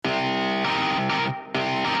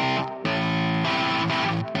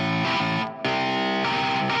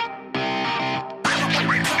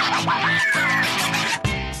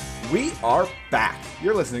are back.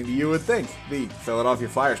 You're listening to You Would Think, the Philadelphia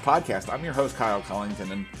Flyers podcast. I'm your host, Kyle Cullington,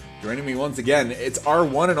 and joining me once again, it's our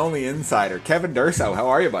one and only insider, Kevin Durso. How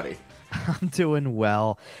are you, buddy? I'm doing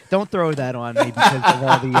well. Don't throw that on me because of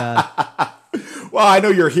all the... Well, I know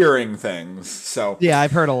you're hearing things, so... Yeah,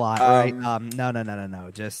 I've heard a lot, right?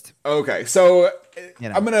 No. Just... Okay, so you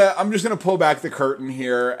know. I'm just gonna pull back the curtain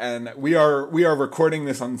here, and we are recording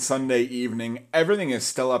this on Sunday evening. Everything is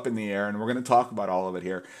still up in the air, and we're gonna talk about all of it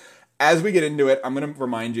here. As we get into it, I'm going to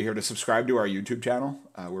remind you here to subscribe to our YouTube channel.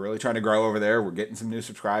 We're really trying to grow over there. We're getting some new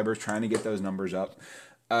subscribers, trying to get those numbers up.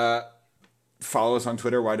 Follow us on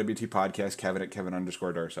Twitter, YWT Podcast, Kevin at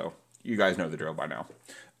Kevin_Durso. You guys know the drill by now.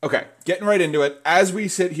 Okay, getting right into it. As we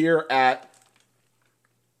sit here at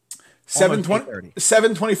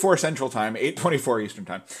 7:24 Central Time, 8:24 Eastern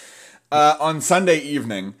Time, on Sunday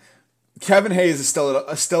evening, Kevin Hayes is still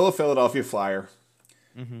a Philadelphia Flyer.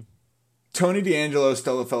 Mm-hmm. Tony DeAngelo is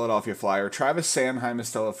still a Philadelphia Flyer. Travis Sanheim is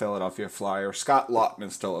still a Philadelphia Flyer. Scott Laughton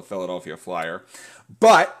is still a Philadelphia Flyer.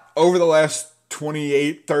 But over the last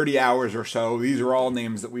 28, 30 hours or so, these are all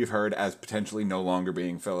names that we've heard as potentially no longer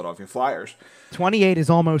being Philadelphia Flyers. 28 is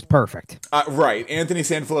almost perfect. Right. Anthony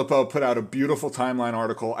Sanfilippo put out a beautiful timeline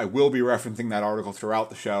article. I will be referencing that article throughout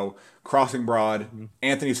the show. Crossing Broad,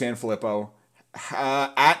 Anthony Sanfilippo,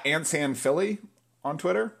 at AntSanPhilly on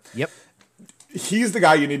Twitter. Yep. He's the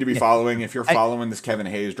guy you need to be following if you're following this Kevin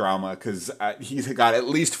Hayes drama, because he's got at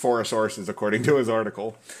least 4 sources according to his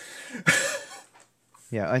article.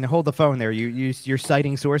 Yeah, and hold the phone there. You're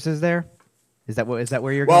citing sources there. Is that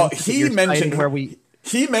where you're going? Well,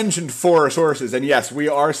 he mentioned 4 sources, and yes, we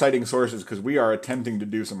are citing sources because we are attempting to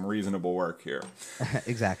do some reasonable work here.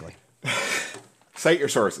 Exactly. Cite your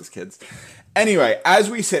sources, kids. Anyway, as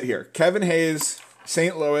we sit here, Kevin Hayes,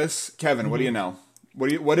 St. Louis. Kevin, what do you know?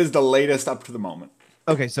 What is the latest up to the moment?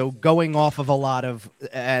 Okay, so going off of a lot of,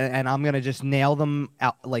 and I'm going to just nail them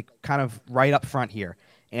out, like kind of right up front here.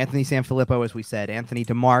 Anthony Sanfilippo, as we said, Anthony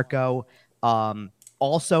DeMarco.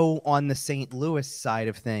 Also on the St. Louis side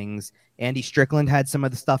of things, Andy Strickland had some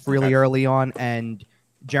of the stuff really early on, and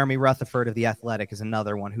Jeremy Rutherford of The Athletic is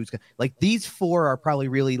another one who's like these 4 are probably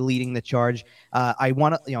really leading the charge. I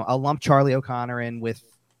want to, I'll lump Charlie O'Connor in with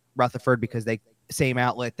Rutherford because same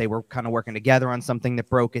outlet, they were kind of working together on something that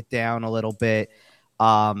broke it down a little bit,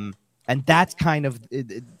 and that's kind of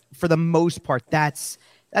for the most part that's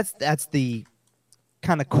the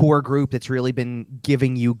kind of core group that's really been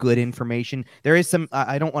giving you good information. There is some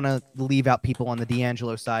I don't want to leave out people on the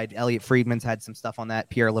DeAngelo side. Elliot Friedman's had some stuff on that.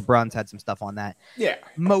 Pierre LeBrun's had some stuff on that. Yeah,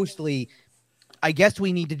 mostly I guess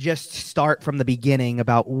we need to just start from the beginning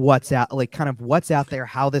about what's out, like kind of what's out there,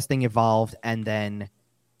 how this thing evolved, and then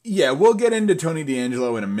yeah, we'll get into Tony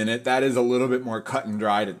DeAngelo in a minute. That is a little bit more cut and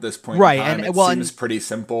dried at this point right, in time. It seems pretty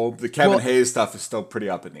simple. The Kevin Hayes stuff is still pretty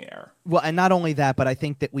up in the air. Well, and not only that, but I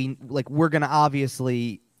think that we're going to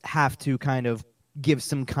obviously have to kind of give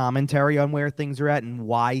some commentary on where things are at and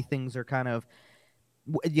why things are kind of,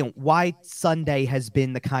 why Sunday has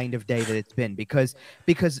been the kind of day that it's been. Because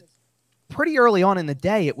pretty early on in the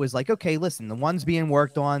day, it was like, okay, listen, the one's being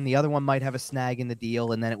worked on, the other one might have a snag in the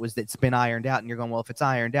deal, and then it's been ironed out, and you're going, well, if it's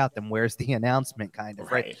ironed out, then where's the announcement, kind of,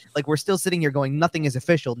 right? Like, we're still sitting here going, nothing is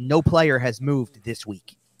official, no player has moved this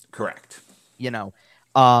week. Correct. So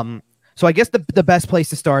I guess the best place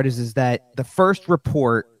to start is that the first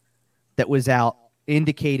report that was out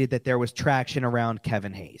indicated that there was traction around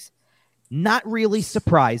Kevin Hayes. Not really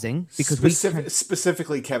surprising, because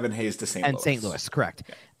specifically Kevin Hayes to St. Louis. And St. Louis, correct.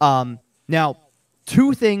 Yeah. Now,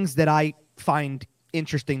 2 things that I find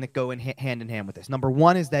interesting that go hand in hand with this. Number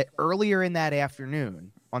one is that earlier in that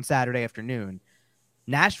afternoon, on Saturday afternoon,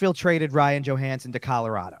 Nashville traded Ryan Johansson to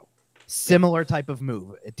Colorado. Similar type of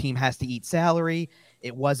move. A team has to eat salary.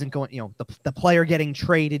 It wasn't going, the player getting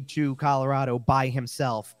traded to Colorado by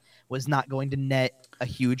himself was not going to net a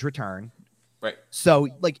huge return. Right. So,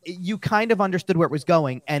 you kind of understood where it was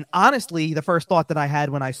going. And honestly, the first thought that I had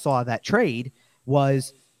when I saw that trade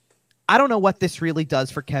was, I don't know what this really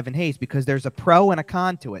does for Kevin Hayes, because there's a pro and a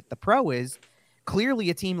con to it. The pro is clearly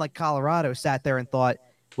a team like Colorado sat there and thought,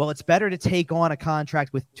 well, it's better to take on a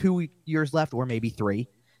contract with 2 years left, or maybe 3,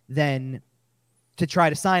 than to try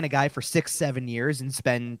to sign a guy for 6-7 years and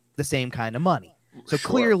spend the same kind of money. So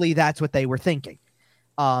clearly that's what they were thinking.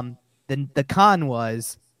 Then the con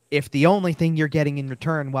was, if the only thing you're getting in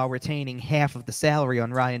return while retaining half of the salary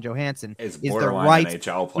on Ryan Johansson is the rights,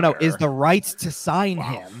 NHL player. is the rights to sign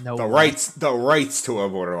him. The rights to a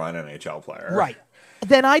borderline NHL player. Right.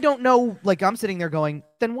 Then I don't know, I'm sitting there going,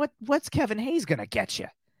 then what's Kevin Hayes going to get you?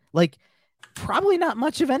 Probably not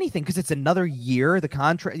much of anything, because it's another year. The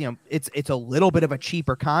contract, it's a little bit of a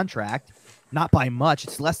cheaper contract. not by much.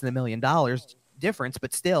 It's less than $1 million difference,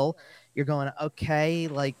 but still, you're going, okay,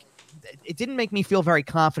 like it didn't make me feel very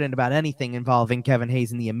confident about anything involving Kevin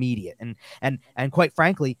Hayes in the immediate. And quite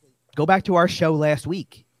frankly, go back to our show last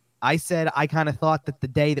week. I said I kind of thought that the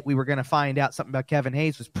day that we were going to find out something about Kevin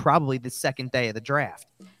Hayes was probably the second day of the draft.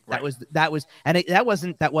 That was, and that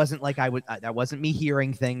wasn't like that wasn't me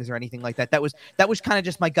hearing things or anything like that. That was kind of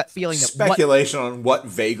just my gut feeling. That speculation on what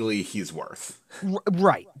vaguely he's worth.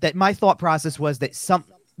 Right. That my thought process was that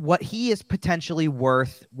what he is potentially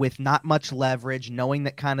worth with not much leverage, knowing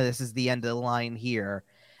that kind of this is the end of the line here,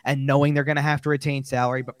 and knowing they're going to have to retain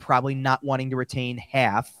salary, but probably not wanting to retain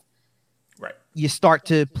half. Right. You start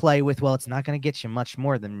to play with, well, it's not going to get you much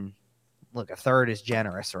more than, look, a third is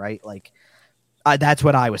generous, right? Like, that's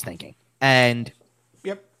what I was thinking. And,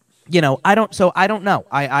 yep. I don't know.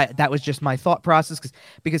 That was just my thought process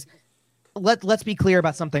because let's be clear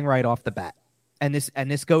about something right off the bat. And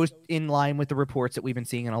this goes in line with the reports that we've been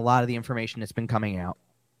seeing and a lot of the information that's been coming out.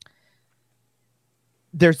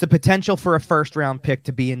 There's the potential for a first-round pick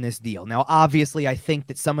to be in this deal. Now, obviously, I think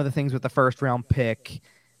that some of the things with the first-round pick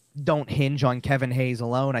don't hinge on Kevin Hayes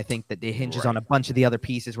alone. I think that it hinges on a bunch of the other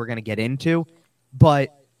pieces we're going to get into.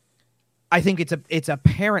 But I think it's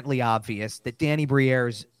apparently obvious that Danny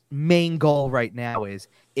Briere's main goal right now is,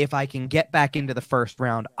 if I can get back into the first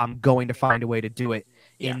round, I'm going to find a way to do it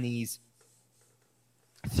in these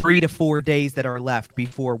 3 to 4 days that are left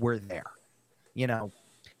before we're there.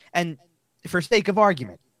 And for sake of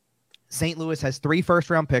argument, St. Louis has 3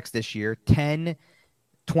 first-round picks this year, 10,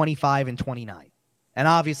 25, and 29. And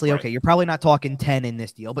obviously, okay, you're probably not talking 10 in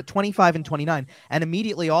this deal, but 25 and 29. And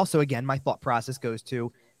immediately also, again, my thought process goes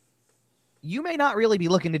to, you may not really be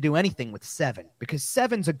looking to do anything with 7, because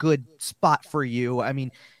 7's a good spot for you. I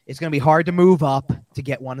mean, it's going to be hard to move up to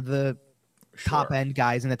get one of the top-end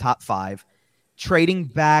guys in the top 5. Trading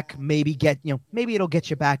back, maybe it'll get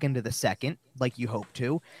you back into the second like you hope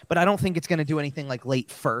to, but I don't think it's going to do anything like late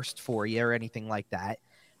first for you or anything like that.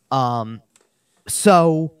 But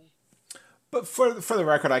for the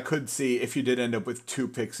record, I could see, if you did end up with 2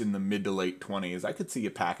 picks in the mid to late 20s, I could see you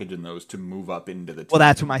packaging those to move up into the teens. Well,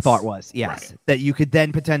 that's what my thought was, yes. Right. That you could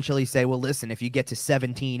then potentially say, well, listen, if you get to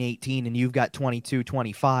 17, 18, and you've got 22,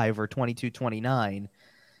 25 or 22, 29,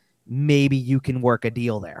 maybe you can work a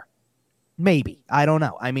deal there. Maybe. I don't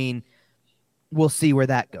know. I mean, we'll see where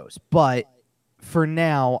that goes. But for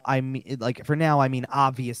now,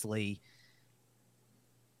 obviously,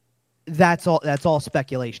 that's all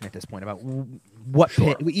speculation at this point about what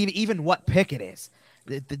pick, even what pick it is.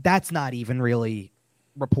 That's not even really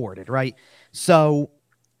reported, right? So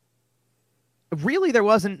really, there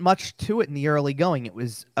wasn't much to it in the early going. It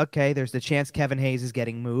was, okay, there's the chance Kevin Hayes is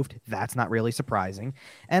getting moved. That's not really surprising.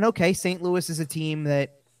 And okay, St. Louis is a team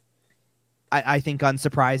that I think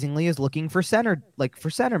unsurprisingly is looking for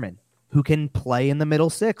centermen who can play in the middle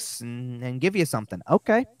 6 and give you something.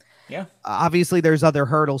 Okay. Yeah. Obviously, there's other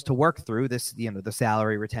hurdles to work through, the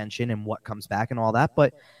salary retention and what comes back and all that.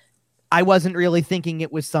 But I wasn't really thinking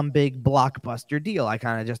it was some big blockbuster deal. I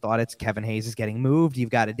kind of just thought it's Kevin Hayes is getting moved. You've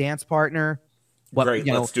got a dance partner. Great.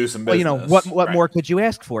 Let's do some business. What more could you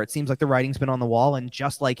ask for? It seems like the writing's been on the wall. And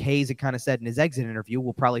just like Hayes had kind of said in his exit interview,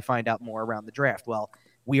 we'll probably find out more around the draft. Well,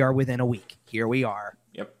 we are within a week. Here we are.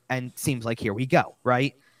 Yep. And seems like here we go,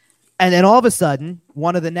 right? And then all of a sudden,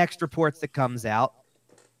 one of the next reports that comes out,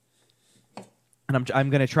 and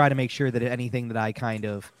I'm going to try to make sure that anything that I kind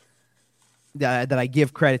of that I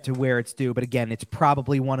give credit to where it's due. But again, it's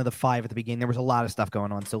probably one of the 5 at the beginning. There was a lot of stuff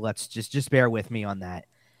going on, so let's just bear with me on that.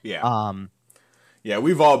 Yeah. Yeah,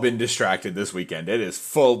 we've all been distracted this weekend. It is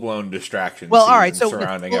full-blown distraction. Well, all right. So,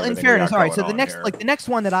 surrounding in fairness, all right. So the next next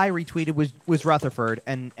one that I retweeted was Rutherford,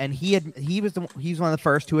 and he was one of the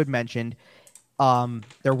first who had mentioned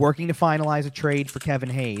they're working to finalize a trade for Kevin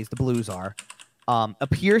Hayes. The Blues are.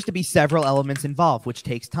 Appears to be several elements involved, which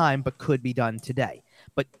takes time, but could be done today.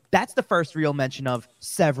 But that's the first real mention of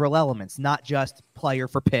several elements, not just player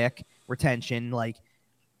for pick, retention, like.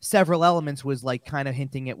 Several elements was like kind of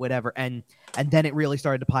hinting at whatever, and then it really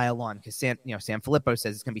started to pile on because Sam Filippo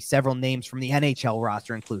says it's going to be several names from the NHL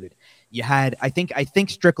roster included. You had I think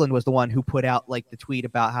Strickland was the one who put out like the tweet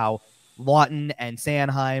about how Lawton and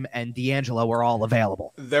Sanheim and D'Angelo were all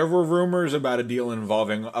available. There were rumors about a deal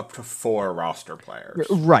involving up to 4 roster players.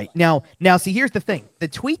 Right now, see, here's the thing: the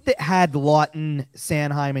tweet that had Lawton,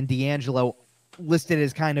 Sanheim, and D'Angelo listed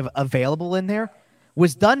as kind of available in there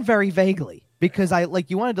was done very vaguely. Because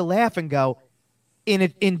you wanted to laugh and go,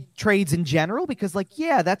 in trades in general, because like,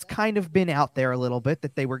 yeah, that's kind of been out there a little bit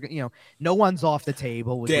that they were, no one's off the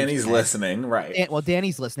table. Danny's listening, right? Well,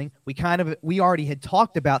 Danny's listening. We already had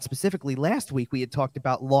talked about, specifically last week, we had talked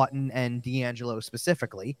about Lawton and D'Angelo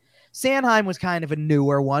specifically. Sanheim was kind of a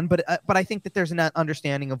newer one, but I think that there's an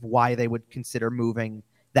understanding of why they would consider moving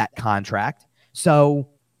that contract. So,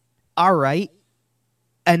 all right.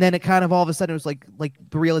 And then it kind of all of a sudden it was like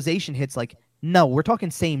the realization hits, like, no, we're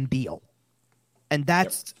talking same deal. And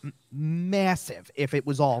that's massive if it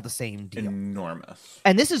was all the same deal. Enormous.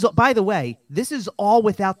 And this is, by the way, this is all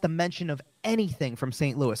without the mention of anything from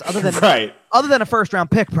St. Louis other than other than a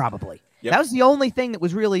first-round pick, probably. Yep. That was the only thing that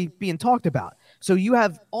was really being talked about. So you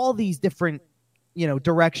have all these different,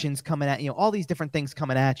 directions coming at you, all these different things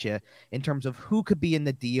coming at you in terms of who could be in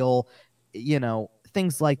the deal,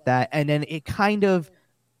 things like that. And then it kind of,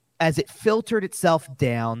 as it filtered itself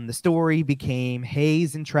down, the story became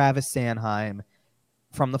Hayes and Travis Sanheim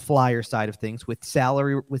from the Flyer side of things, with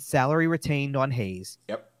salary retained on Hayes.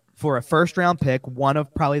 Yep. For a first round pick, one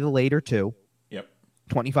of probably the later two. Yep.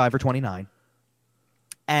 25 or 29.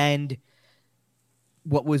 And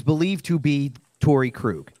what was believed to be Torrey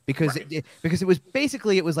Krug, because it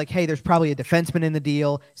was like, hey, there's probably a defenseman in the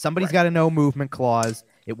deal. Somebody's got a no movement clause.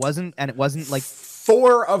 It wasn't like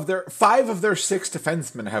 5 of their 6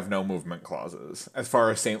 defensemen have no movement clauses as far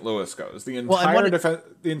as St. Louis goes. The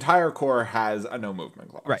entire core has a no movement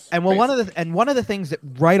clause. Right. And one of the things that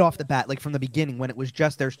right off the bat, like from the beginning, when it was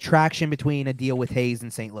just there's traction between a deal with Hayes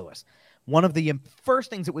and St. Louis, one of the first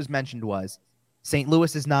things that was mentioned was St.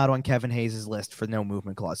 Louis is not on Kevin Hayes' list for no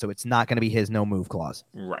movement clause, so it's not going to be his no move clause.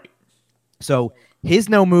 Right. So his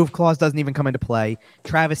no move clause doesn't even come into play.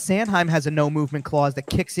 Travis Sanheim has a no movement clause that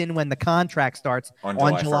kicks in when the contract starts on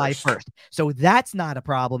July 1st. So that's not a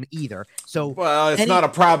problem either. So it's not a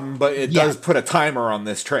problem, but it does put a timer on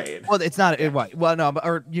this trade. Well, it's not right. Well, no,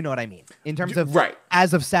 or you know what I mean. In terms of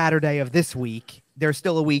as of Saturday of this week, there's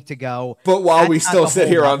still a week to go. But while we still sit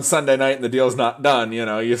here on Sunday night and the deal's not done,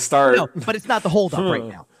 you start. No, but it's not the holdup right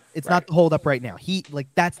now. It's not the holdup right now.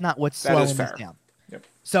 That's not what's slowing this down. Yep.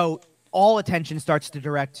 So all attention starts to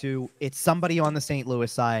direct to it's somebody on the St.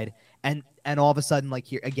 Louis side, and all of a sudden, like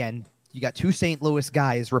here again, you got 2 St. Louis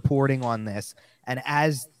guys reporting on this, and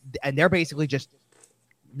they're basically just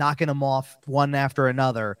knocking them off one after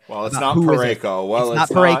another. Well, it's not Parayko. Well, it's not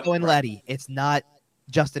Parayko and Letty. It's not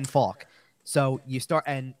Justin Falk. So you start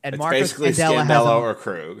and it's Marco basically Scandella or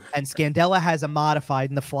Krug, and Scandella has a modified,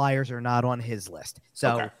 and the Flyers are not on his list.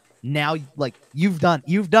 So. Okay. Now, like you've done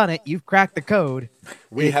it. You've cracked the code.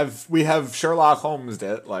 We have Sherlock Holmes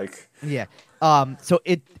it. Like So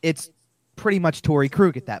it's pretty much Torrey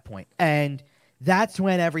Krug at that point, and that's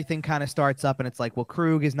when everything kind of starts up. And it's like, well,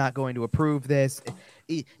 Krug is not going to approve this,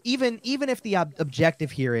 even if the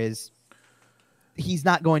objective here is he's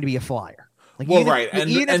not going to be a Flyer. Like,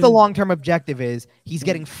 even if the long-term objective is he's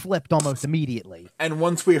getting flipped almost immediately. And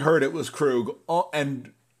once we heard it was Krug,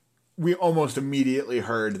 and we almost immediately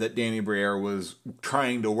heard that Danny Briere was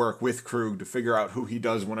trying to work with Krug to figure out who he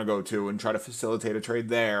does want to go to and try to facilitate a trade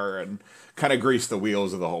there and kind of grease the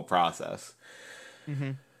wheels of the whole process.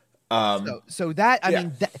 Mm-hmm. So that, I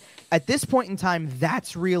mean, at this point in time,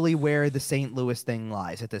 that's really where the St. Louis thing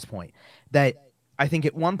lies at this point. That I think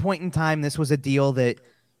at one point in time, this was a deal that,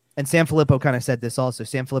 and Sam Filippo kind of said this also.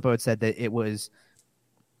 Sam Filippo had said that it was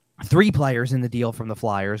 3 players in the deal from the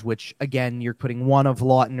Flyers, which, again, you're putting one of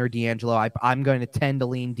Lawton or D'Angelo. I'm going to tend to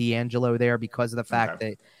lean D'Angelo there because of the fact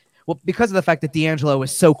that D'Angelo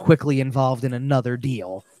is so quickly involved in another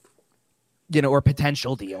deal, or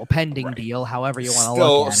potential deal, pending deal, however you want to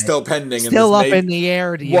look at it. Still pending. Still up in the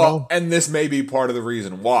air deal. Well, and this may be part of the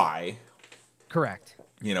reason why. Correct.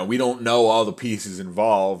 We don't know all the pieces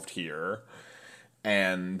involved here.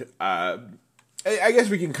 And I guess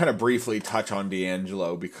we can kind of briefly touch on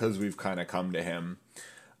D'Angelo because we've kind of come to him.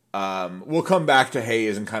 We'll come back to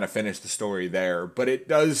Hayes and kind of finish the story there, but it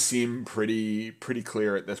does seem pretty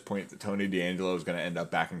clear at this point that Tony D'Angelo is going to end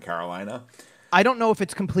up back in Carolina. I don't know if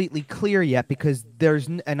it's completely clear yet because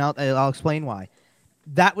and I'll explain why.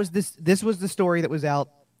 This was the story that was out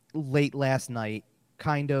late last night.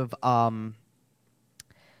 Kind of,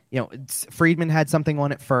 Friedman had something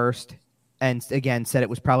on it first. And again, said it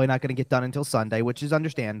was probably not going to get done until Sunday, which is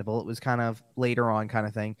understandable. It was kind of later on kind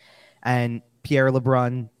of thing. And Pierre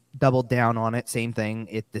LeBrun doubled down on it. Same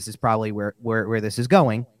thing. This is probably where this is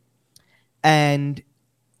going. And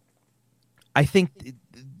I think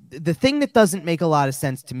the thing that doesn't make a lot of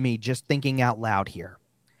sense to me, just thinking out loud here,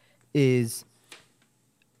 is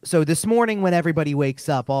so this morning when everybody wakes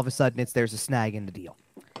up, all of a sudden there's a snag in the deal.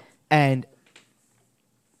 And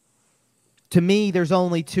to me, there's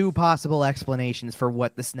only two possible explanations for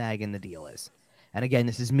what the snag in the deal is. And again,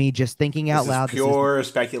 this is me just thinking out loud. This is pure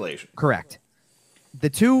speculation. Correct. The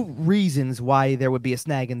two reasons why there would be a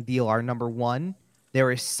snag in the deal are, number one, there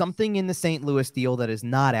is something in the St. Louis deal that is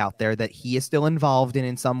not out there that he is still involved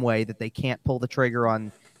in some way that they can't pull the trigger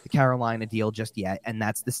on the Carolina deal just yet, and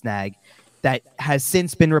that's the snag that has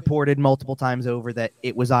since been reported multiple times over that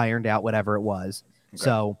it was ironed out, whatever it was. Okay.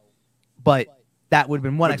 So, but that would have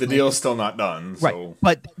been one. But the deal's still not done, so.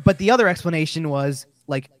 Right. But the other explanation was,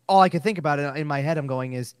 like, all I could think about it in my head, I'm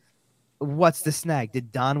going is, what's the snag?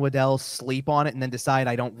 Did Don Waddell sleep on it and then decide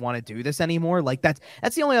I don't want to do this anymore? Like that's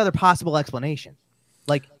the only other possible explanation.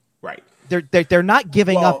 Like, right. They're not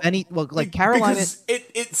giving up any. Well, like Carolina, because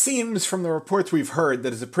it seems from the reports we've heard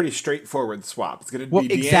that it's a pretty straightforward swap. It's going to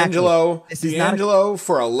be exactly. D'Angelo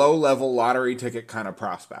for a low level lottery ticket kind of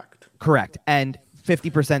prospect. Correct, and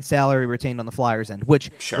 50% salary retained on the Flyers end. Which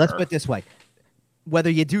let's put it this way: whether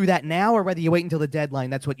you do that now or whether you wait until the deadline,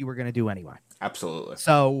 that's what you were going to do anyway. Absolutely.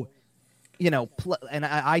 So, and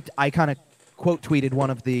I kind of quote tweeted one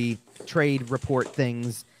of the trade report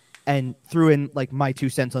things. And threw in like my 2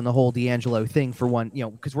 cents on the whole D'Angelo thing for one,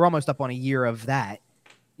 because we're almost up on a year of that,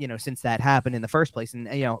 since that happened in the first place. And,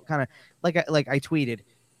 kind of like I tweeted,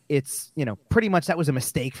 it's, pretty much that was a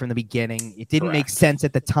mistake from the beginning. It didn't make sense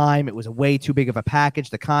at the time. It was a way too big of a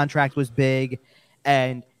package. The contract was big.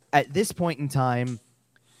 And at this point in time,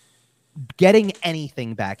 getting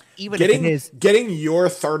anything back, if it is getting your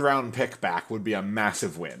third round pick back would be a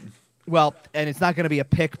massive win. Well, and it's not going to be a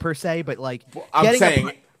pick per se, but like I'm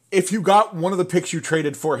saying if you got one of the picks you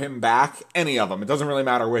traded for him back, any of them, it doesn't really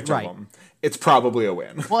matter which of them, it's probably a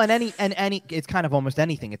win. Well, and any, it's kind of almost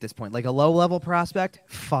anything at this point. Like a low level prospect,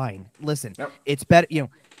 fine. Listen, It's better,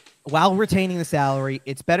 while retaining the salary,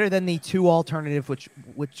 it's better than the two alternatives,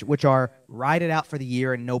 which are ride it out for the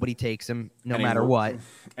year and nobody takes him no matter what,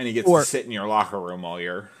 and he gets to sit in your locker room all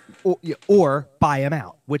year, or buy him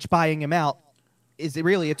out. Which buying him out is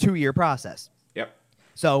really a 2-year process. Yep.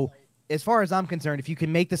 So, as far as I'm concerned, if you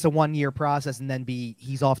can make this a 1-year process and then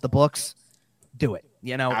he's off the books, do it.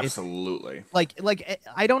 Absolutely.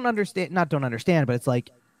 I don't understand, but it's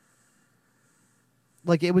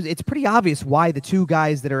it's pretty obvious why the two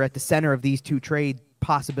guys that are at the center of these two trade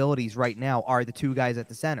possibilities right now are the two guys at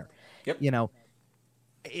the center. Yep.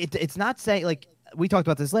 It's not saying, like we talked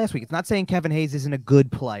about this last week, it's not saying Kevin Hayes isn't a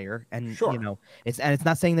good player, and it's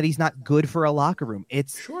not saying that he's not good for a locker room.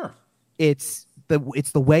 It's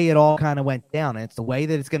the way it all kind of went down, and it's the way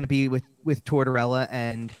that it's going to be with Tortorella,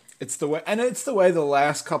 and it's the way the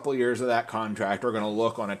last couple years of that contract are going to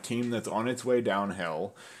look on a team that's on its way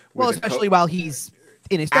downhill. Well, especially while he's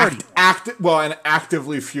in his 30s. And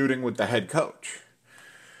actively feuding with the head coach.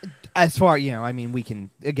 As far, we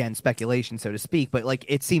can, again, speculation, so to speak, but like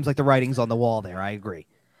it seems like the writing's on the wall there. I agree.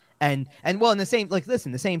 And well, in the same,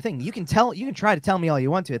 the same thing. You can try to tell me all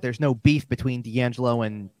you want to that there's no beef between D'Angelo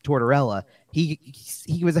and Tortorella. He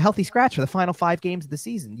was a healthy scratch for the final 5 games of the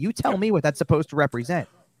season. You tell me what that's supposed to represent.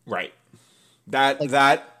 Right.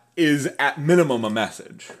 That is at minimum a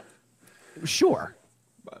message. Sure.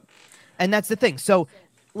 And that's the thing. So,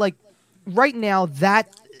 like right now,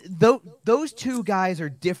 those two guys are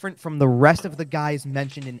different from the rest of the guys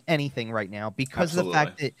mentioned in anything right now because of the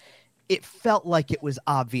fact that it felt like it was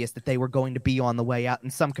obvious that they were going to be on the way out in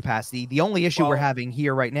some capacity. The only issue we're having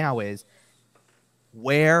here right now is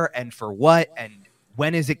where and for what and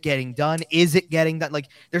when is it getting done? Is it getting done? Like,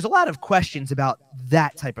 there's a lot of questions about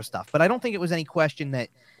that type of stuff, but I don't think it was any question that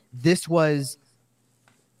this was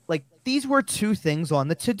like, these were two things on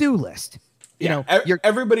the to-do list.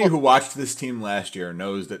 Everybody who watched this team last year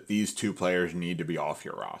knows that these two players need to be off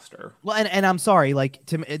your roster. Well, and I'm sorry, like,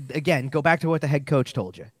 to again, go back to what the head coach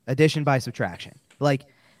told you. Addition by subtraction. Like,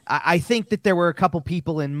 I think that there were a couple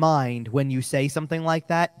people in mind when you say something like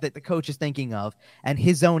that the coach is thinking of, and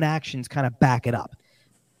his own actions kind of back it up.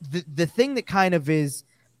 The thing that kind of is,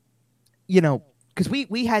 because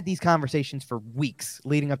we had these conversations for weeks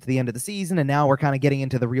leading up to the end of the season, and now we're kind of getting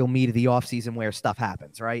into the real meat of the offseason where stuff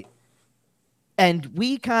happens, right? And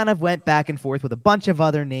we kind of went back and forth with a bunch of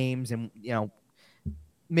other names, and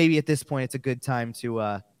maybe at this point it's a good time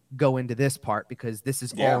to go into this part because this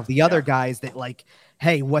is all of the other guys that like,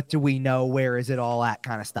 hey, what do we know? Where is it all at?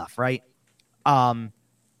 Kind of stuff, right?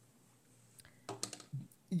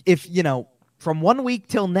 If from 1 week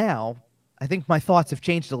till now, I think my thoughts have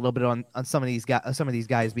changed a little bit on some of these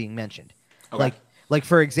guys being mentioned. Okay. Like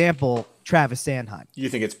for example, Travis Sanheim. You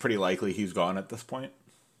think it's pretty likely he's gone at this point?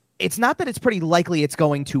 It's not that it's pretty likely it's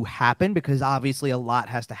going to happen because obviously a lot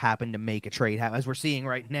has to happen to make a trade happen, as we're seeing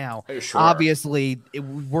right now. Sure. Obviously,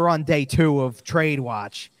 we're on day 2 of trade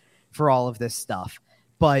watch. for all of this stuff.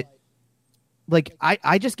 But like,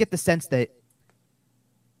 I just get the sense that,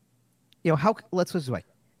 let's put it this way.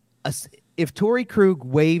 If Torrey Krug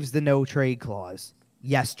waives the no trade clause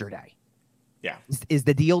yesterday, yeah, is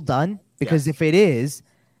the deal done? Because if it is,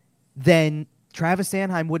 then Travis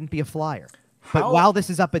Sanheim wouldn't be a Flyer. But while this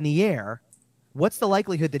is up in the air, what's the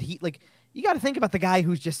likelihood that you got to think about the guy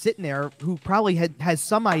who's just sitting there who probably has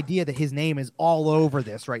some idea that his name is all over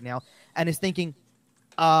this right now and is thinking,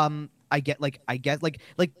 I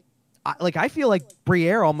feel like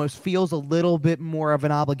Briere almost feels a little bit more of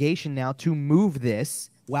an obligation now to move this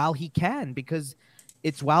while he can, because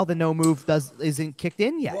it's while the no move isn't kicked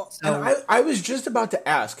in yet. Well, and I was just about to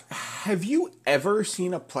ask, have you ever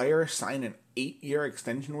seen a player sign an 8-year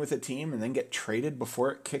extension with a team and then get traded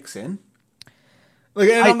before it kicks in? Like,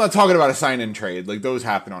 and I'm not talking about a sign-in trade. Like, those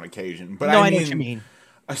happen on occasion. But I know what you mean.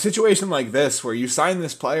 A situation like this where you sign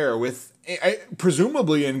this player with,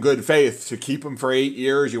 presumably in good faith, to keep him for 8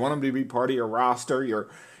 years. You want him to be part of your roster.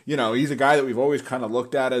 He's a guy that we've always kind of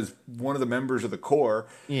looked at as one of the members of the core.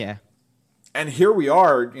 Yeah. And here we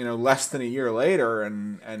are, less than a year lader,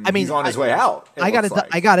 and he's on his way out. I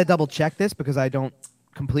gotta double check this because I don't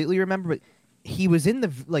completely remember, but he was in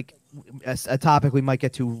the a topic we might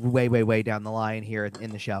get to way down the line here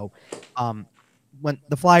in the show. When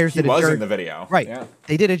the Flyers in the video, right? Yeah.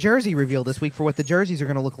 They did a jersey reveal this week for what the jerseys are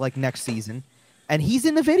going to look like next season, and he's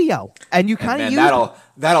in the video. And you kind of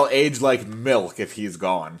that'll age like milk if he's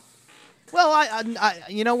gone. Well, I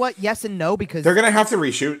you know what? Yes and no, because they're going to have to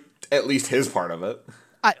reshoot at least his part of it.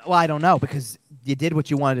 I don't know, because you did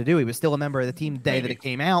what you wanted to do. He was still a member of the team the day that it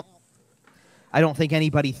came out. I don't think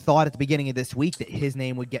anybody thought at the beginning of this week that his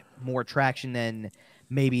name would get more traction than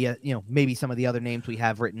maybe some of the other names we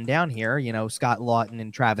have written down here. Scott Lawton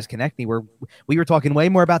and Travis Konechny. We were talking way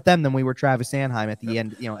more about them than we were Travis Sanheim at the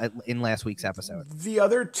end. In last week's episode. The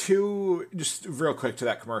other two, just real quick to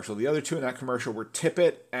that commercial. The other two in that commercial were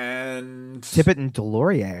Tippett and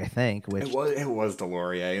Delorier, I think. Which it was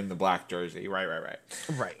Delorier in the black jersey. Right. Right.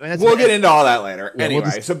 We'll get into all that later. Yeah,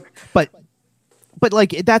 anyway, But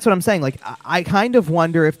like, that's what I'm saying. Like, I kind of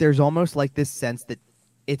wonder if there's almost like this sense that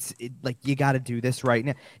it's like you got to do this right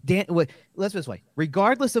now. Let's put it this way: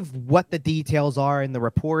 regardless of what the details are in the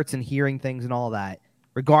reports and hearing things and all that,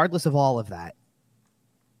 regardless of all of that,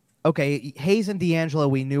 okay, Hayes and D'Angelo,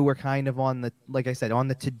 we knew were kind of on the, like I said, on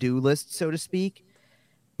the to-do list, so to speak.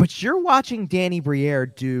 But you're watching Danny Briere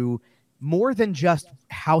do more than just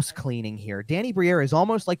house cleaning here. Danny Briere is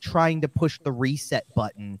almost like trying to push the reset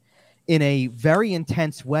button in a very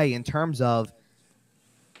intense way, in terms of,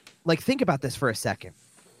 like, think about this for a second.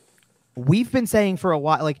 We've been saying for a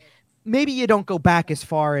while, like, maybe you don't go back as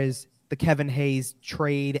far as the Kevin Hayes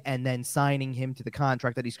trade and then signing him to the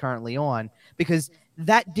contract that he's currently on, because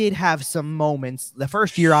that did have some moments. The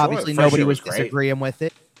first year, obviously, nobody was disagreeing with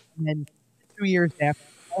it. And then 2 years after,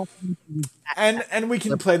 and we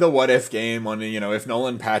can play the what if game on, if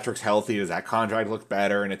Nolan Patrick's healthy, does that contract look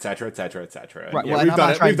better, and et cetera, et cetera, et cetera. Right. Yeah,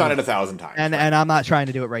 Well, we've done it 1,000 times. And I'm not trying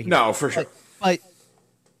to do it right here. No, for sure. But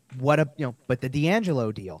but the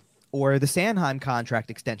D'Angelo deal or the Sanheim contract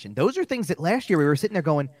extension, those are things that last year we were sitting there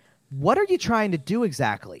going, what are you trying to do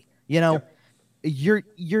exactly? You're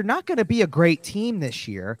not going to be a great team this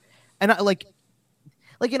year. And like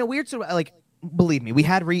in a weird sort of, like, believe me, we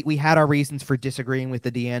had our reasons for disagreeing with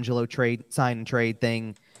the D'Angelo sign and trade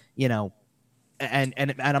thing, and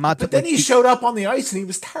I'm not. But then he showed up on the ice and he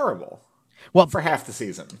was terrible. Well, for half the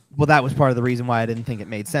season. Well, that was part of the reason why I didn't think it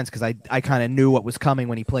made sense, because I kind of knew what was coming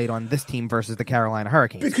when he played on this team versus the Carolina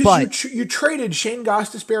Hurricanes. Because you traded Shane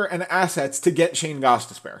Gostisbehere and assets to get Shane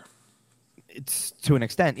Gostisbehere. It's to an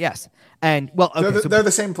extent, yes. And well, okay, they're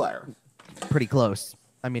the same player. Pretty close.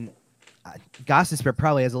 I mean, Gostisbehere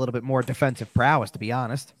probably has a little bit more defensive prowess, to be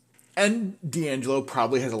honest. And D'Angelo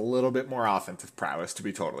probably has a little bit more offensive prowess, to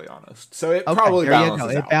be totally honest. So it probably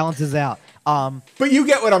balances out. It balances out. But you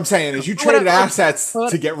get what I'm saying, is you traded assets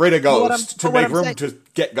to get rid of Ghost, to make room to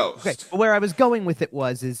get Ghost. Okay. Where I was going with it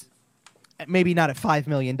is maybe not at $5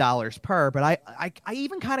 million per, but I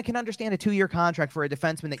even kind of can understand a 2-year contract for a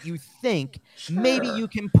defenseman that you think maybe you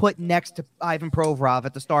can put next to Ivan Provorov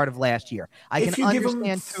at the start of last year. I can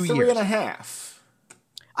understand 2 years.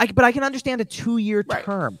 3.5. But I can understand a 2-year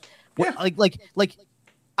term. Yeah. Like,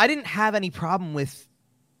 I didn't have any problem with.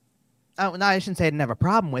 Oh, no, I shouldn't say I didn't have a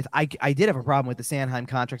problem with. I did have a problem with the Sanheim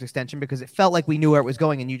contract extension, because it felt like we knew where it was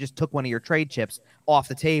going, and you just took one of your trade chips off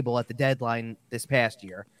the table at the deadline this past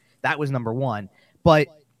year. That was number one. But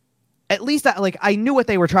at least I knew what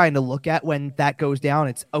they were trying to look at when that goes down.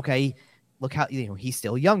 It's okay. Look how he's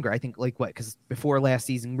still younger. I think because before last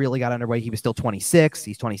season really got underway, he was still 26.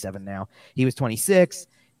 He's 27 now. He was 26.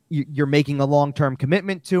 you're making a long-term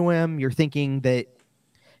commitment to him. You're thinking that,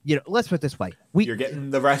 let's put it this way. You're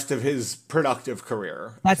getting the rest of his productive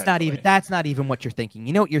career. That's not even what you're thinking.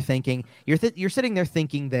 You know what you're thinking? You're sitting there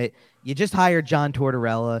thinking that you just hired John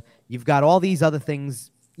Tortorella. You've got all these other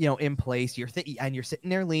things, in place. And you're sitting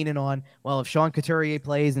there leaning on, well, if Sean Couturier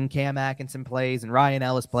plays and Cam Atkinson plays and Ryan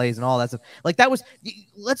Ellis plays and all that stuff. Like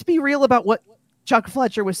let's be real about what Chuck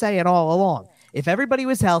Fletcher was saying all along. If everybody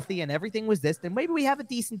was healthy and everything was this, then maybe we have a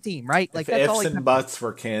decent team, right? Like if ifs and buts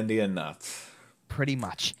were candy and nuts. Pretty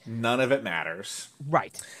much. None of it matters.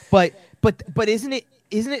 Right. But isn't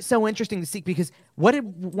it so interesting to see, because what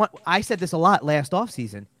I said this a lot last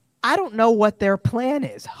offseason. I don't know what their plan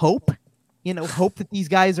is. Hope that these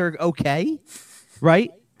guys are okay,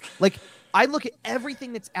 right? Like, I look at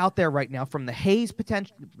everything that's out there right now, from the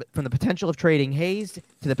potential of trading Hayes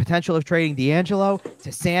to the potential of trading D'Angelo to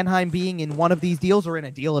Sanheim being in one of these deals or in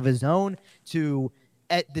a deal of his own, to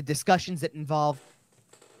the discussions that involve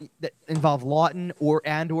Lawton or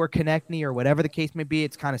Konechny or whatever the case may be.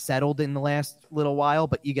 It's kind of settled in the last little while,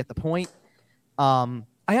 but you get the point. I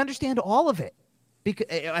understand all of it. Because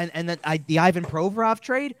the Ivan Provorov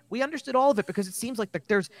trade, we understood all of it, because it seems like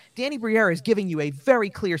Danny Briere is giving you a very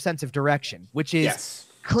clear sense of direction, which is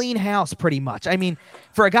clean house pretty much. I mean,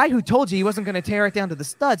 for a guy who told you he wasn't going to tear it down to the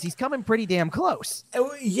studs, he's coming pretty damn close.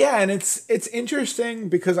 Yeah, and it's interesting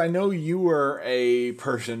because I know you were a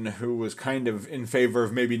person who was kind of in favor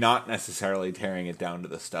of maybe not necessarily tearing it down to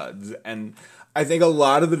the studs, and I think a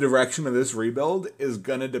lot of the direction of this rebuild is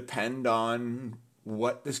going to depend on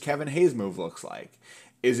what this Kevin Hayes move looks like.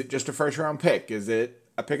 Is it just a first round pick? Is it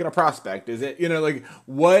a pick and a prospect? Is it, like,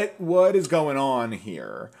 what is going on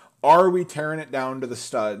here? Are we tearing it down to the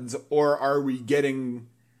studs, or are we getting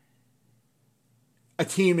a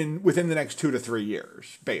team within the next 2 to 3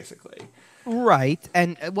 years, basically? Right.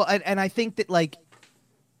 And I think that, like,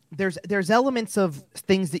 there's elements of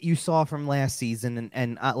things that you saw from last season,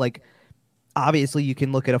 and like, obviously, you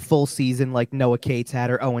can look at a full season like Noah Cates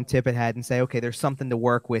had or Owen Tippett had and say, okay, there's something to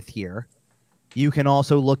work with here. You can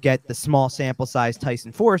also look at the small sample size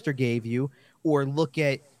Tyson Forrester gave you, or look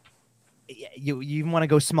at, you even want to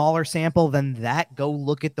go smaller sample than that, go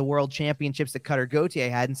look at the World Championships that Cutter Gauthier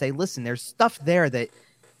had and say, listen, there's stuff there that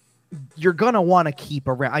you're going to want to keep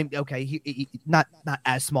around. Not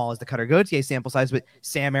as small as the Cutter Gauthier sample size, but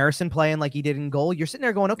Sam Harrison playing like he did in goal. You're sitting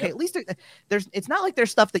there going, okay, At least it's not like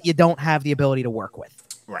there's stuff that you don't have the ability to work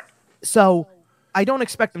with. Right. So I don't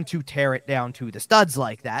expect them to tear it down to the studs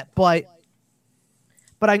like that, but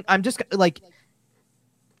I'm just like,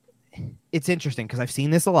 it's interesting because I've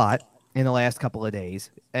seen this a lot in the last couple of days,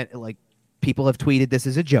 and like, people have tweeted this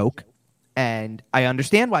as a joke, and I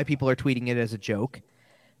understand why people are tweeting it as a joke.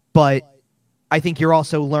 But I think you're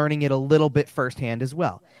also learning it a little bit firsthand as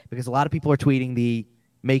well, because a lot of people are tweeting the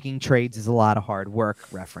making trades is a lot of hard work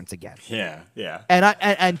reference again. Yeah.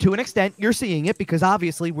 And to an extent, you're seeing it because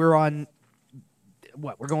obviously we're on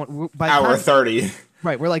we're going by hour 30.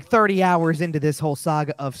 Right, we're like 30 hours into this whole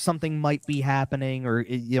saga of something might be happening, or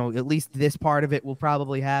at least this part of it will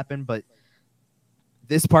probably happen, but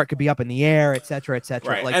this part could be up in the air, et cetera, et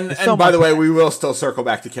cetera. Right. Like, and by the way, we will still circle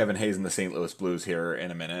back to Kevin Hayes and the St. Louis Blues here in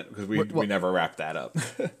a minute, because we never wrapped that up.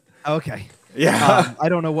 Okay. Yeah. I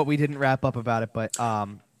don't know what we didn't wrap up about it, but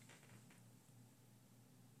well,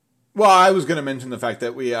 I was going to mention the fact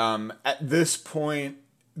that we at this point,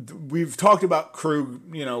 we've talked about Krug,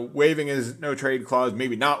 waiving his no trade clause,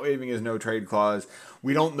 maybe not waiving his no trade clause.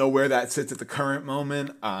 We don't know where that sits at the current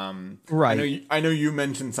moment. Right. I know you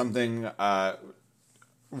mentioned something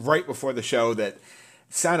right before the show that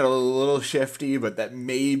sounded a little shifty, but that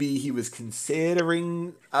maybe he was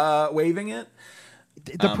considering waiving it.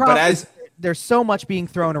 The problem is there's so much being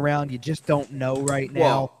thrown around, you just don't know right now.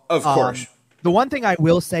 Well, of course. The one thing I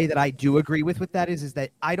will say that I do agree with that is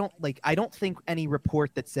that I don't think any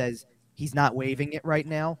report that says he's not waiving it right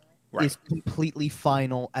now is completely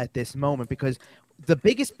final at this moment, because the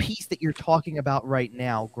biggest piece that you're talking about right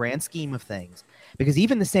now, grand scheme of things, because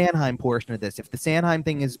even the Sanheim portion of this, if the Sanheim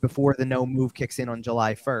thing is before the no move kicks in on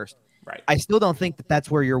July 1st, I still don't think that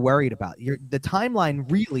that's where you're worried about. The timeline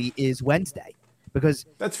really is Wednesday, because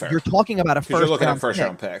that's fair. You're talking about a you're looking at first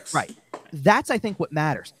round picks. Right. That's, I think, what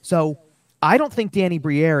matters. So I don't think Danny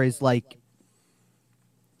Briere is like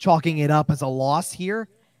chalking it up as a loss here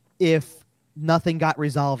if nothing got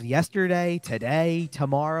resolved yesterday, today,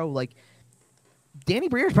 tomorrow. Like, Danny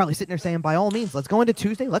Briere is probably sitting there saying, by all means, let's go into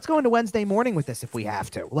Tuesday. Let's go into Wednesday morning with this if we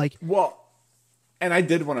have to. Like, well, and I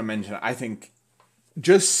did want to mention, I think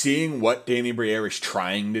just seeing what Danny Briere is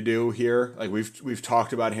trying to do here, like we've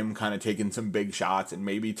talked about him kind of taking some big shots and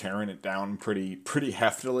maybe tearing it down pretty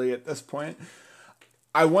heftily at this point.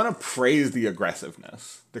 I want to praise the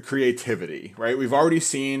aggressiveness, the creativity, right? We've already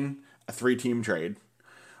seen a 3-team trade.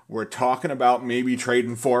 We're talking about maybe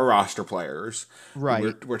trading 4 roster players.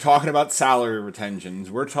 Right. We're talking about salary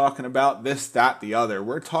retentions. We're talking about this, that, the other.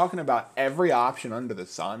 We're talking about every option under the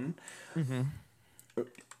sun. Mm-hmm.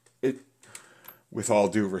 With all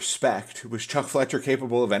due respect, was Chuck Fletcher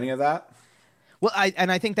capable of any of that? Well,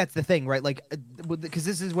 I think that's the thing, right? Like, because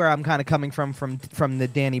this is where I'm kind of coming from the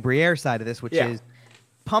Danny Briere side of this, which is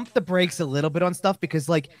pump the brakes a little bit on stuff, because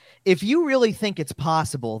like if you really think it's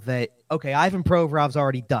possible that Ivan Provorov's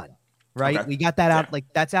already done, right? We got that out, like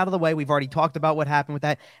that's out of the way. We've already talked about what happened with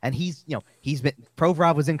that, and he's been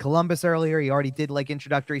Provorov was in Columbus earlier. He already did like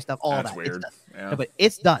introductory stuff, all that's that. Weird. No, but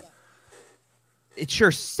it's done. It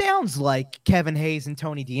sure sounds like Kevin Hayes and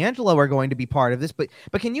Tony DeAngelo are going to be part of this, but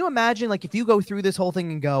can you imagine, like, if you go through this whole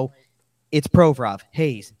thing and go, it's Provorov,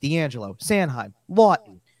 Hayes, DeAngelo, Sanheim,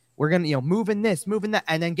 Lawton, we're going to, moving this, moving that,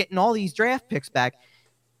 and then getting all these draft picks back.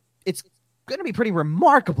 It's going to be pretty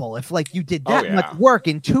remarkable if, like, you did that much work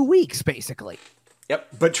in 2 weeks, basically.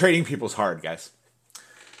 Yep, but trading people's hard, guys.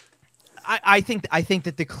 I think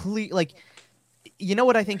that you know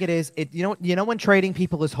what I think it is? When trading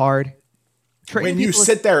people is hard? When you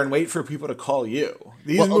sit there and wait for people to call you.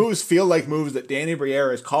 These moves feel like moves that Danny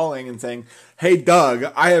Briere is calling and saying, hey,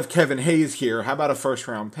 Doug, I have Kevin Hayes here. How about a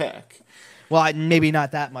first-round pick? Well, maybe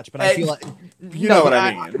not that much, but I feel like... You know what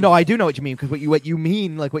I mean. No, I do know what you mean, because what you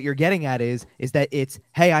mean, like what you're getting at is that it's,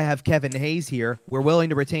 hey, I have Kevin Hayes here. We're willing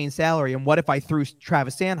to retain salary, and what if I threw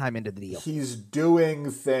Travis Sanheim into the deal? He's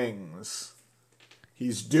doing things.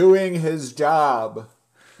 He's doing his job.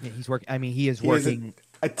 Yeah, he's working. I mean, he is working...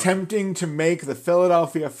 attempting to make the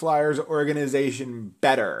Philadelphia Flyers organization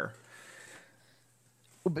better.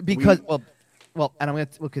 Because and I'm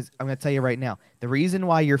gonna tell you right now, the reason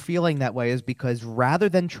why you're feeling that way is because rather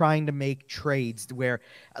than trying to make trades where,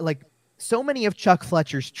 like, so many of Chuck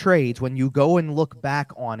Fletcher's trades, when you go and look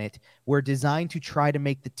back on it, were designed to try to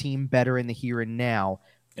make the team better in the here and now.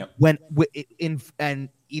 Yep. And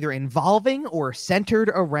either involving or centered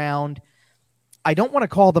around, I don't want to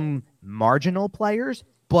call them marginal players,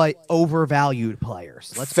 but overvalued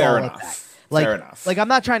players. Let's call it that. Fair enough. Like, I'm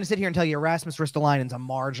not trying to sit here and tell you Rasmus Ristolainen's a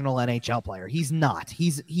marginal NHL player. He's not.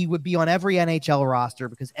 He would be on every NHL roster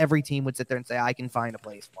because every team would sit there and say, I can find a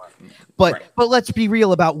place for him. But let's be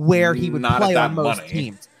real about where he would play on most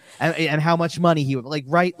teams and how much money he would, like,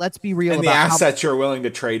 right? Let's be real and about the assets you're willing to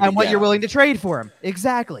trade and what you're willing to trade for him.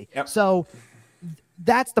 Exactly. Yep. So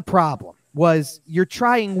that's the problem. Was you're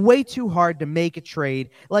trying way too hard to make a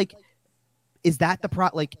trade. Like, is that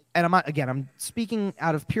the and I'm speaking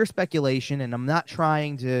out of pure speculation, and I'm not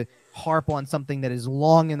trying to harp on something that is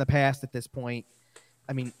long in the past at this point.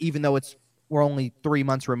 I mean, even though we're only 3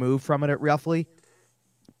 months removed from it roughly.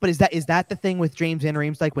 But is that the thing with James Van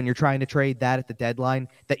Riemsdyk when you're trying to trade that at the deadline,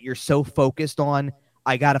 that you're so focused on,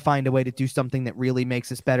 I got to find a way to do something that really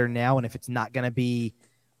makes us better now, and if it's not going to be,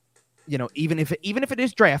 even if it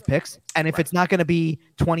is draft picks, and if it's not going to be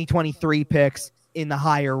 2023 picks in the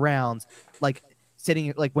higher rounds, like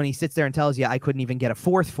when he sits there and tells you I couldn't even get a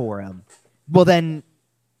 4th for him, well then,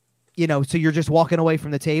 so you're just walking away from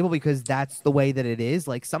the table because that's the way that it is.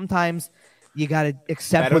 Like, sometimes you got to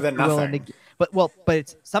accept what you're willing to,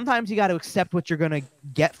 but sometimes you got to accept what you're going to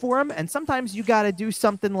get for him, and sometimes you got to do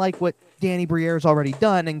something like what Danny Briere's already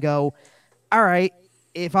done and go, all right,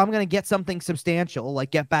 if I'm going to get something substantial,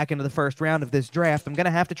 like get back into the first round of this draft, I'm going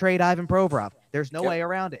to have to trade Ivan Provorov. There's no way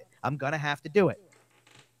around it. I'm going to have to do it.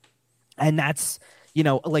 And that's,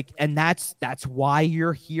 that's why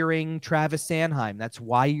you're hearing Travis Sanheim. That's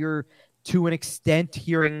why you're, to an extent,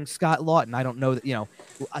 hearing Scott Lawton. I don't know that,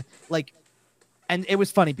 and it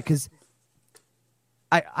was funny because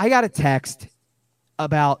I got a text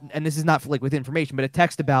about, and this is not with information, but a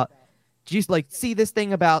text about, geez, see this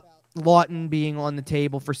thing about Lawton being on the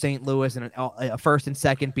table for St. Louis and a first and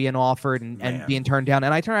second being offered and being turned down.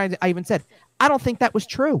 And I even said, I don't think that was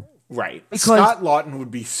true. Right. Because Scott Lawton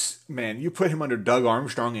would be, man, you put him under Doug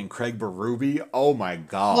Armstrong and Craig Berube. Oh, my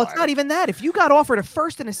God. Well, it's not even that. If you got offered a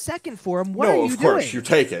first and a second for him, what are you doing? No, of course. You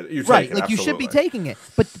take it. You should be taking it.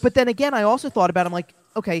 But then again, I also thought about it. I'm like,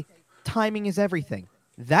 okay, timing is everything.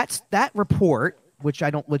 That report, which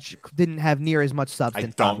didn't have near as much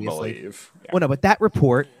substance, I don't obviously. believe. Yeah. Well, no, but that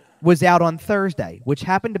report was out on Thursday, which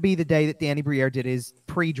happened to be the day that Danny Briere did his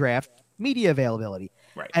pre-draft media availability.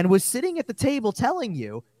 Right. And was sitting at the table telling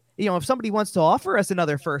you, if somebody wants to offer us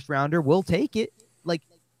another first rounder, we'll take it. Like,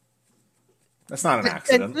 that's not an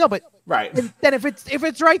accident. No, but right. Then if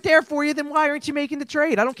it's right there for you, then why aren't you making the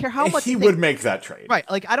trade? I don't care how much he would make that trade. Right.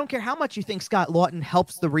 Like, I don't care how much you think Scott Lawton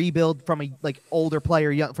helps the rebuild from a older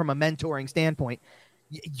player, from a mentoring standpoint.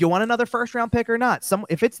 You want another first round pick or not?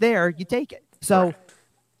 If it's there, you take it. So Right.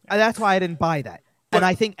 that's why I didn't buy that. And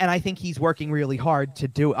I think he's working really hard to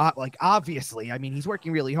do. Obviously, I mean, he's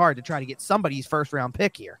working really hard to try to get somebody's first round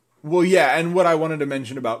pick here. Well, yeah, and what I wanted to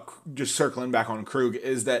mention about just circling back on Krug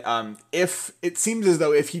is that if it seems as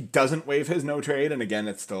though if he doesn't waive his no trade, and again,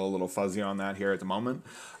 it's still a little fuzzy on that here at the moment,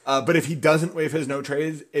 but if he doesn't waive his no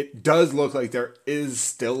trade, it does look like there is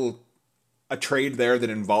still a trade there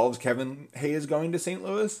that involves Kevin Hayes going to St.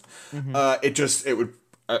 Louis. Mm-hmm. It would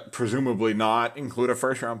presumably not include a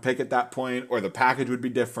first round pick at that point, or the package would be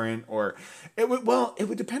different, or it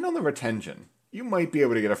would depend on the retention. You might be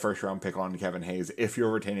able to get a first round pick on Kevin Hayes if you're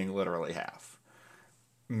retaining literally half.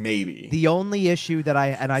 Maybe. The only issue that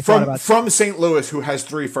I thought about from St. Louis, who has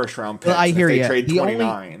 3 first round picks, I hear you. Trade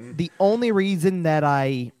 29. The only reason that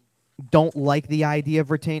I don't like the idea of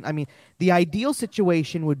the ideal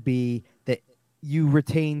situation would be that you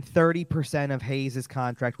retain 30% of Hayes'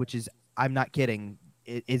 contract, which is, I'm not kidding,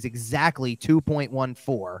 it is exactly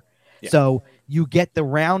 2.14. Yeah. So you get the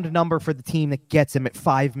round number for the team that gets him at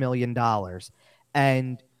 $5 million.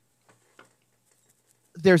 And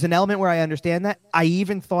there's an element where I understand that. I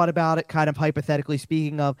even thought about it kind of hypothetically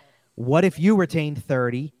speaking of, what if you retained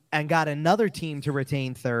 30 and got another team to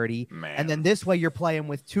retain 30? Man. And then this way you're playing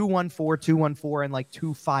with 214, 214, and like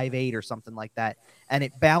 258 or something like that. And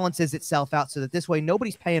it balances itself out so that this way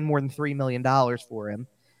nobody's paying more than $3 million for him.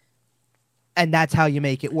 And that's how you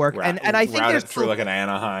make it work. And I think there's through like an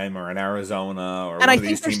Anaheim or an Arizona, or and I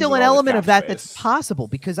think there's still an element of that that's possible,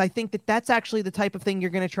 because I think that's actually the type of thing you're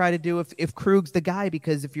going to try to do if Krug's the guy,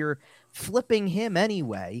 because if you're flipping him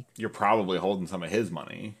anyway, you're probably holding some of his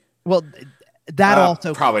money. Well, that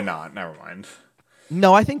also probably not. Never mind.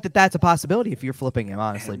 No, I think that's a possibility if you're flipping him,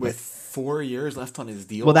 honestly. With 4 years left on his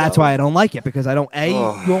deal. Well, that's why I don't like it, because I don't.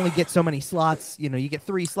 You only get so many slots. You get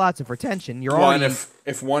 3 slots of retention. You're already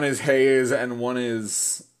if one is Hayes and one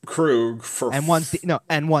is Krug and one's D'Angelo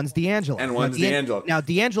and one's D'Angelo. Now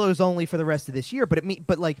D'Angelo is only for the rest of this year, but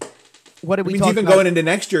what did we talk about? Going into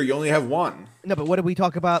next year, you only have one. No, but what did we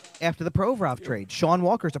talk about after the Provorov trade? Sean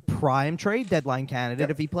Walker's a prime trade deadline candidate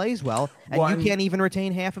if he plays well, and you can't even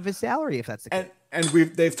retain half of his salary if that's the case. And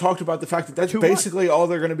they've talked about the fact that that's basically all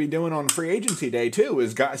they're going to be doing on free agency day too,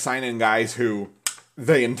 is signing guys who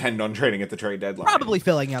they intend on trading at the trade deadline. Probably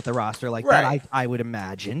filling out the roster like that, I would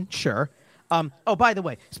imagine. Sure. By the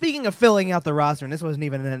way, speaking of filling out the roster, and this wasn't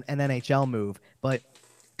even an NHL move, but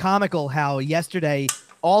comical how yesterday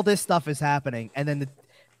all this stuff is happening, and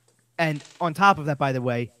on top of that, by the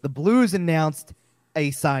way, the Blues announced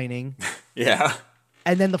a signing. Yeah.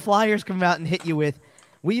 And then the Flyers come out and hit you with,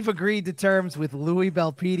 we've agreed to terms with Louis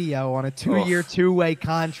Belpedio on a 2-year, 2-way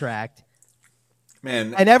contract.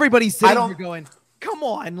 Man. And everybody's sitting here going, come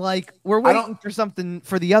on, like, we're waiting for something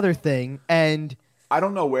for the other thing. And I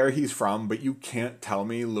don't know where he's from, but you can't tell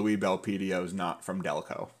me Louis Belpedio's not from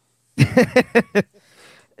Delco.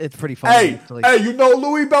 It's pretty funny. Hey, you know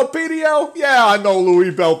Louis Belpedio? Yeah, I know Louis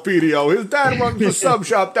Belpedio. His dad runs the sub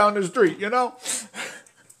shop down the street, you know?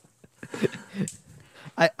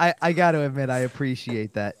 I got to admit, I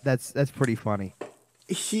appreciate that. That's pretty funny.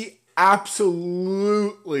 He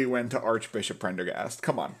absolutely went to Archbishop Prendergast.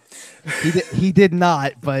 Come on. He did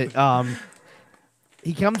not, but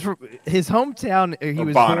he comes from his hometown. He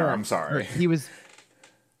was Bonner, I'm sorry. He was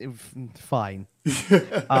fine. His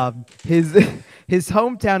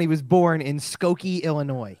hometown. He was born in Skokie,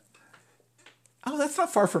 Illinois. Oh, that's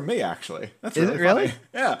not far from me, actually. That's Is it really? Funny.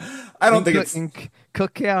 Yeah, I don't think it's in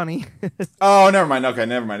Cook County. Oh, never mind. Okay,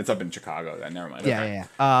 never mind. It's up in Chicago. Then never mind. Yeah, okay. yeah.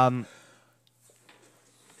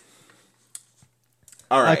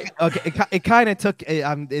 All right. Okay. It kind of took.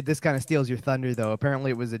 This kind of steals your thunder, though. Apparently,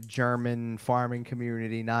 it was a German farming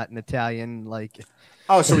community, not an Italian. Like.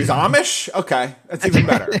 Oh, so he's Amish? Okay, that's even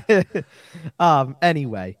better.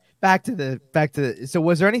 Anyway, back to the. So,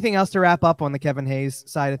 was there anything else to wrap up on the Kevin Hayes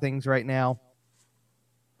side of things right now?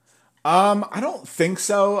 I don't think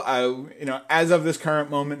so. As of this current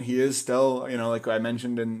moment, he is still, like I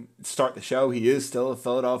mentioned in start the show, he is still a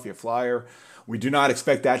Philadelphia Flyer. We do not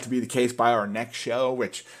expect that to be the case by our next show,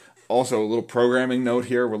 which also a little programming note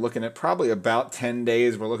here. We're looking at probably about 10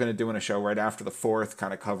 days. We're looking at doing a show right after the 4th,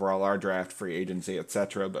 kind of cover all our draft, free agency,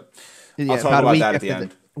 etc. But I'll talk about that at the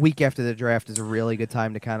end. Week after the draft is a really good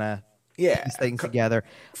time to kind of piece things together.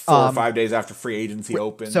 4 or 5 days after free agency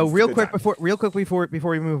opens. So real quick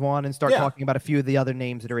before we move on and start talking about a few of the other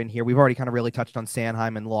names that are in here, we've already kind of really touched on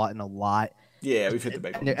Sanheim and Lawton a lot. Yeah, we've hit the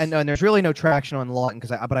big ones. And there's really no traction on Lawton,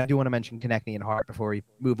 but I do want to mention Konechny and Hart before we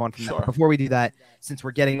move on from that. Before we do that, since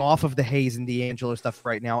we're getting off of the Hayes and D'Angelo stuff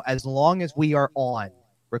right now, as long as we are on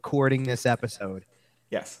recording this episode,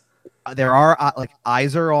 yes, there are like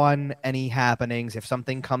eyes are on any happenings. If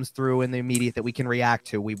something comes through in the immediate that we can react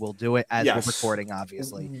to, we will do it as we're recording.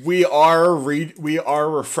 Obviously, we are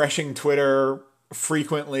refreshing Twitter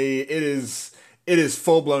frequently. It is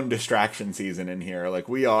full blown distraction season in here. Like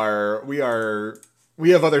we have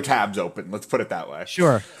other tabs open. Let's put it that way.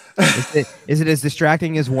 Sure. Is it as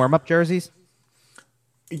distracting as warm up jerseys?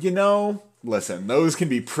 Listen, those can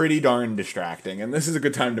be pretty darn distracting, and this is a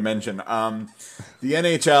good time to mention. The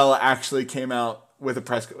NHL actually came out with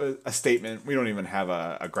a statement. We don't even have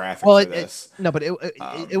a graphic for this. But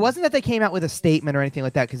it wasn't that they came out with a statement or anything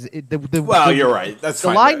like that. Because you're right. That's the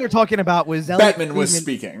fine. line you're talking about was Elliot Bettman was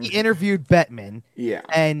speaking. He interviewed Bettman. Yeah,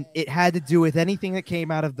 and it had to do with anything that came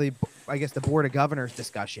out of the Board of Governors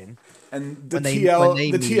discussion. And the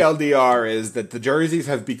TLDR is that the jerseys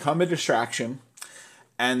have become a distraction.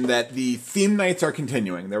 And that the theme nights are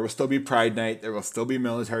continuing. There will still be Pride Night. There will still be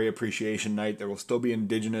Military Appreciation Night. There will still be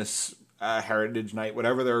Indigenous Heritage Night,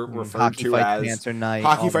 whatever they're referred to as. Cancer Night.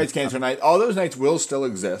 Hockey Fights Cancer Night. All those nights will still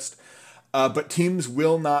exist. But teams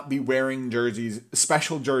will not be wearing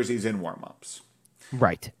special jerseys in warm-ups.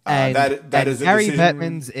 Right. And that is Harry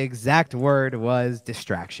Bettman's exact word was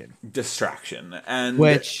distraction. Distraction. And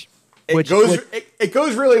it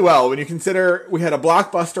goes really well when you consider we had a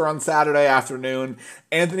blockbuster on Saturday afternoon.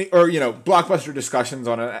 Blockbuster discussions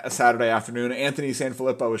on a Saturday afternoon. Anthony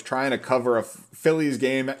Sanfilippo was trying to cover a Phillies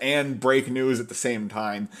game and break news at the same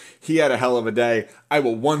time. He had a hell of a day. I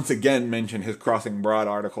will once again mention his Crossing Broad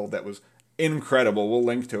article that was incredible. We'll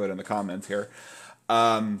link to it in the comments here.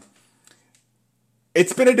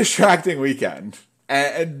 It's been a distracting weekend.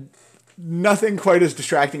 And nothing quite as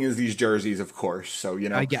distracting as these jerseys, of course. So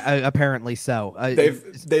apparently so.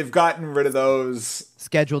 They've gotten rid of those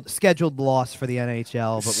scheduled loss for the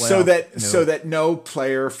NHL, but so that no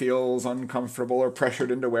player feels uncomfortable or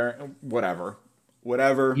pressured into wearing whatever.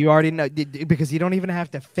 You already know because you don't even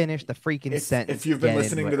have to finish the freaking sentence. If you've been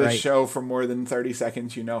listening to this show for more than 30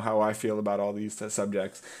 seconds, you know how I feel about all these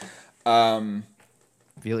subjects.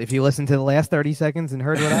 If you listen to the last 30 seconds and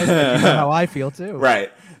heard what I said, you know how I feel too.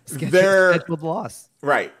 Right. Scheduled loss.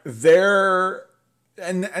 Right.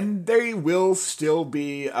 And they will still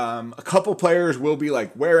be a couple players will be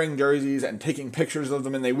like wearing jerseys and taking pictures of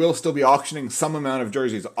them, and they will still be auctioning some amount of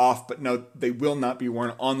jerseys off, but no, they will not be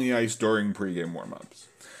worn on the ice during pregame warmups.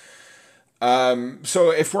 So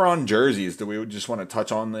if we're on jerseys, do we just want to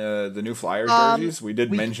touch on the new Flyers jerseys? We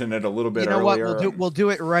did mention it a maybe bit earlier. What? We'll do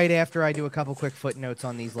it right after I do a couple quick footnotes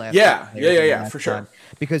on these last. Yeah, for sure.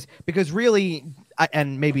 Because really,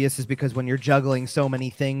 and maybe this is because when you're juggling so many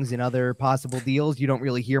things in other possible deals, you don't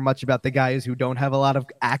really hear much about the guys who don't have a lot of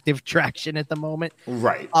active traction at the moment.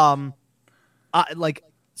 Right. So I'm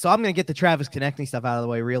gonna get the Travis Konechny stuff out of the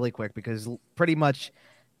way really quick because pretty much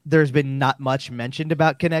there's been not much mentioned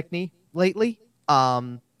about Konechny lately.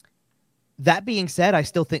 That being said, I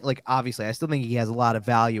still think he has a lot of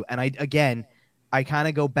value. And I kind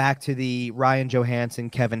of go back to the Ryan Johansson,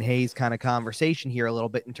 Kevin Hayes kind of conversation here a little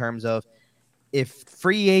bit in terms of if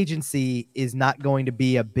free agency is not going to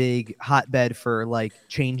be a big hotbed for like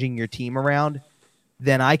changing your team around,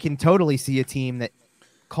 then I can totally see a team that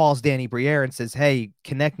calls Danny Briere and says, "Hey,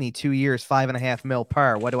 Konechny, 2 years, $5.5 million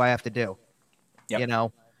per. What do I have to do?"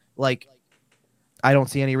 Yep. I don't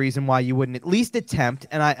see any reason why you wouldn't at least attempt.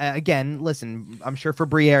 And listen, I'm sure for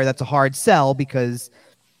Briere that's a hard sell because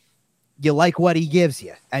you like what he gives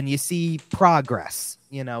you and you see progress.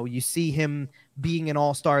 You see him being an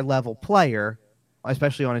all-star level player,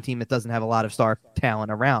 especially on a team that doesn't have a lot of star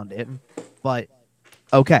talent around it. But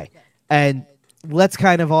okay. And let's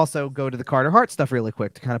kind of also go to the Carter Hart stuff really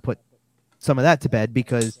quick to kind of put some of that to bed,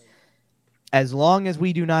 because as long as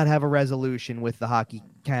we do not have a resolution with the Hockey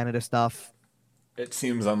Canada stuff, it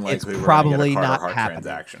seems unlikely it's probably we're not Hart happening.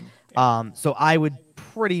 Transaction. So I would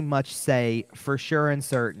pretty much say for sure and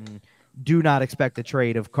certain, do not expect a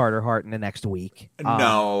trade of Carter Hart in the next week.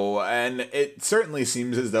 No, and it certainly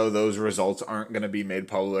seems as though those results aren't going to be made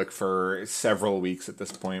public for several weeks at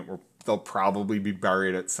this point. They'll probably be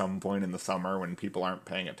buried at some point in the summer when people aren't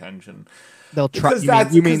paying attention. They'll try.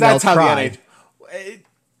 That's how the NHL.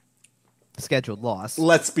 Scheduled loss.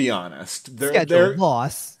 Let's be honest. Scheduled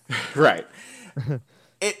loss. Right.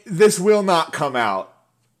 This will not come out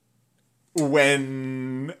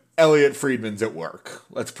when Elliot Friedman's at work.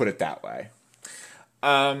 Let's put it that way.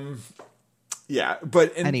 Yeah,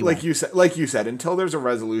 but anyway. like you said, until there's a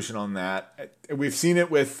resolution on that, we've seen it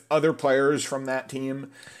with other players from that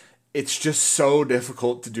team. It's just so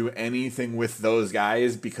difficult to do anything with those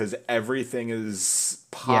guys because everything is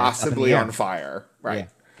possibly on fire. Right. Yeah.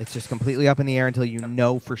 It's just completely up in the air until you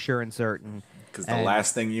know for sure and certain. Because the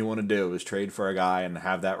last thing you want to do is trade for a guy and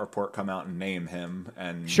have that report come out and name him.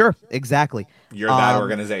 And sure, exactly. You're that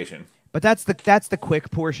organization. But that's the quick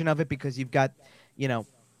portion of it, because you've got, the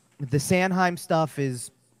Sanheim stuff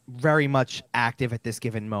is very much active at this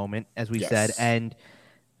given moment, as we said. And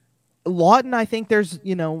Lawton, I think there's,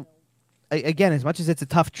 again, as much as it's a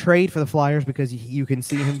tough trade for the Flyers because you can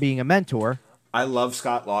see him being a mentor. I love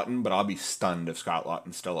Scott Lawton, but I'll be stunned if Scott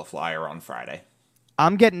Lawton's still a Flyer on Friday.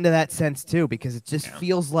 I'm getting to that sense too, because it just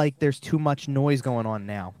feels like there's too much noise going on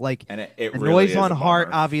now. Like, and it the really noise is on a Hart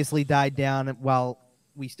bummer. obviously died down while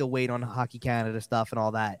we still wait on Hockey Canada stuff and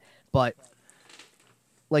all that. But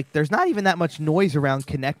like, there's not even that much noise around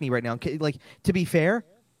Konechny right now. Like, to be fair,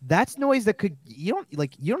 that's noise that you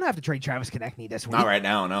don't have to trade Travis Konechny this week. Not right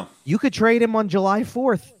now, no. You could trade him on July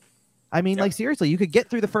 4th. I mean, like, seriously, you could get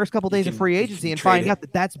through the first couple days of free agency and find out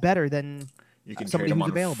that that's better than you can somebody trade him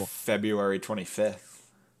who's on available. February 25th.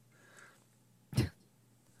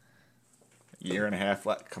 Year and a half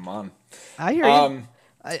left. Come on. I hear you.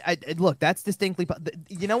 I look, that's distinctly.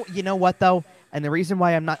 You know what though, and the reason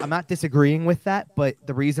why I'm not disagreeing with that, but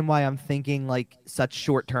the reason why I'm thinking like such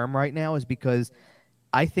short term right now is because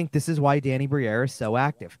I think this is why Danny Briere is so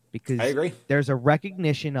active, because I agree. There's a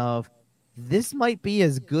recognition of this might be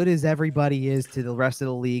as good as everybody is to the rest of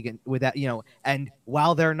the league, and without and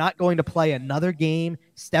while they're not going to play another game,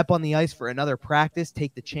 step on the ice for another practice,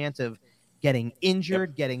 take the chance of getting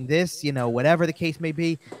injured, getting this, whatever the case may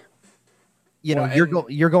be. You're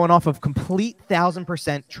going off of complete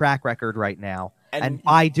 1,000% track record right now, and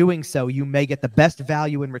by doing so, you may get the best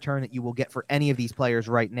value in return that you will get for any of these players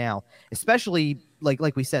right now. Especially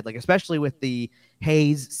like we said, especially with the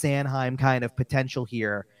Hayes Sanheim kind of potential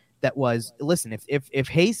here. That was, listen, if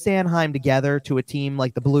Hayes Sanheim together to a team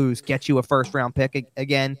like the Blues gets you a first round pick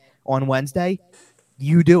again on Wednesday,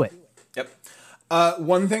 you do it. Yep.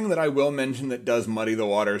 One thing that I will mention that does muddy the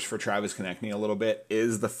waters for Travis Konechny a little bit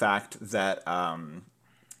is the fact that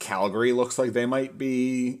Calgary looks like they might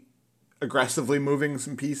be aggressively moving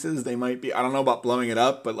some pieces. They might be, I don't know about blowing it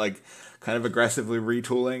up, but like kind of aggressively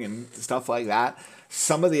retooling and stuff like that.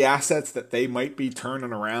 Some of the assets that they might be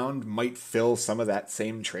turning around might fill some of that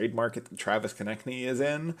same trade market that Travis Konechny is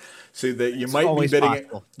in, so that you might be bidding.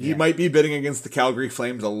 You might be bidding against the Calgary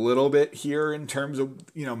Flames a little bit here in terms of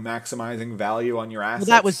maximizing value on your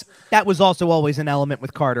assets. Well, that was also always an element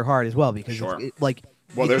with Carter Hart as well, because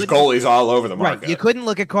there's goalies all over the market. Right, you couldn't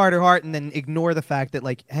look at Carter Hart and then ignore the fact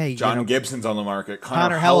that hey, John Gibson's on the market.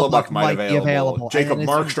 Connor Hellebuck might be available. Jacob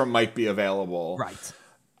Markstrom might be available. Right.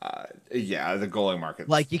 The goalie market.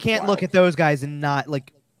 You can't look at those guys and not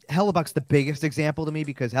Hellebuck's the biggest example to me,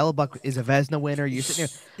 because Hellebuck is a Vezina winner. You're sitting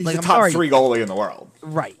there, he's the top 3 goalie in the world.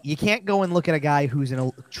 Right. You can't go and look at a guy who's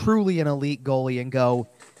truly an elite goalie and go,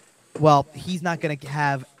 well, he's not going to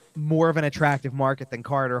have more of an attractive market than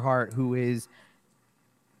Carter Hart, who is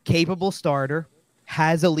capable starter,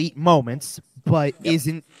 has elite moments, but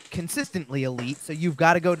isn't consistently elite. So you've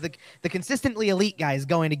got to go to the consistently elite guy is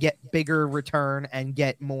going to get bigger return and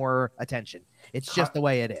get more attention. It's just the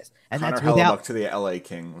way it is. And Connor that's without Hellebuck to the LA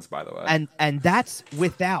Kings, by the way. And that's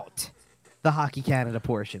without the Hockey Canada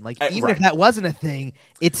portion. Even if that wasn't a thing,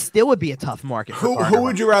 it still would be a tough market. Who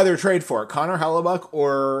would you rather trade for, Connor Hellebuck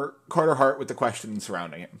or Carter Hart, with the questions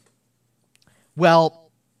surrounding him?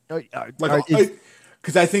 Well,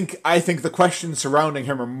 because I think the questions surrounding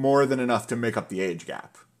him are more than enough to make up the age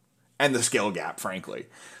gap and the skill gap, frankly.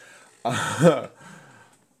 I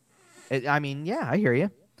hear you.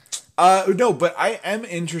 No, but I am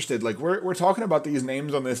interested. We're talking about these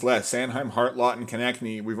names on this list: Sanheim, Hart, Lawton,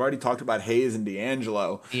 Konechny. We've already talked about Hayes and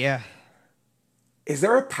D'Angelo. Yeah. Is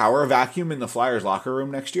there a power vacuum in the Flyers locker room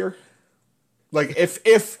next year?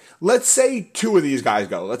 If let's say 2 of these guys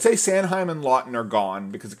go, let's say Sanheim and Lawton are gone,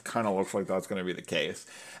 because it kind of looks like that's going to be the case,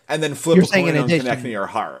 and then flip a coin on Konechny or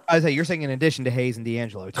Hart. I would say you're saying in addition to Hayes and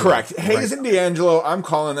D'Angelo, too. Correct. Hayes and D'Angelo, I'm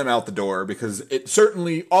calling them out the door, because it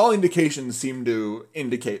certainly, all indications seem to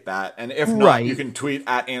indicate that. And if not, you can tweet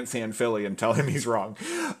at AntSanPhilly and tell him he's wrong.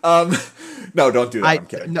 No, don't do that. I'm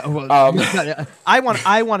kidding. No, I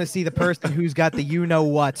want to see the person who's got the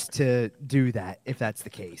you-know-whats to do that, if that's the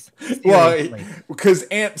case. Well, because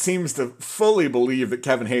Ant seems to fully believe that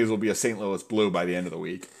Kevin Hayes will be a St. Louis Blue by the end of the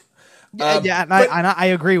week. I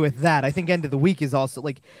agree with that. I think end of the week is also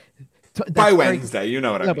by Wednesday. You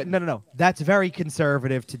know what I mean? But no. That's very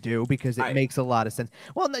conservative to do, because it makes a lot of sense.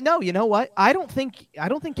 Well, no, you know what? I don't think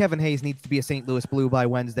Kevin Hayes needs to be a St. Louis Blue by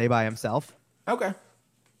Wednesday by himself. Okay.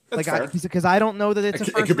 Because I don't know that it's a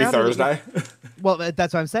first it could be Thursday. Well,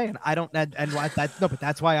 that's what I'm saying. I don't, but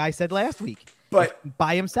that's why I said last week. But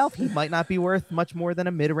by himself, he might not be worth much more than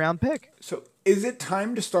a mid-round pick. So is it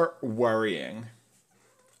time to start worrying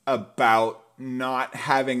about not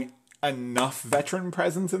having enough veteran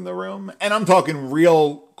presence in the room? And I'm talking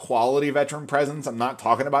real quality veteran presence. I'm not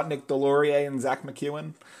talking about Nick Delorier and Zach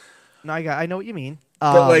McEwen. No, I know what you mean.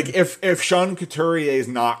 But like, if Sean Couturier is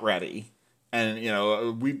not ready, and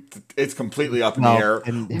it's completely up in the air.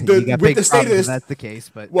 And with the state of this, that's the case.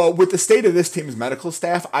 But with the state of this team's medical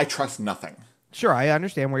staff, I trust nothing. Sure, I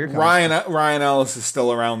understand where you're coming from. Ryan Ellis is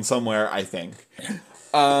still around somewhere, I think.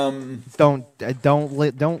 Don't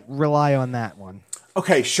rely on that one.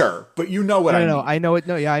 Okay, sure, but you know what I mean. No, I know it.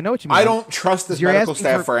 No, yeah, I know what you mean. I don't trust this medical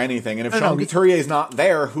staff for anything, and if Sean Couturier is not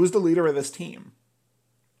there, who's the leader of this team?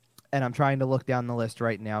 And I'm trying to look down the list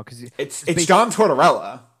right now because it's John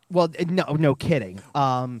Tortorella. Well, no kidding.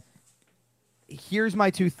 Here's my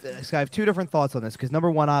I have two different thoughts on this because number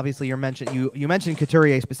one, obviously, you mentioned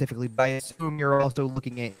Couturier specifically, but I assume you're also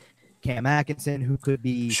looking at Cam Atkinson, who could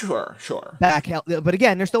be sure back. But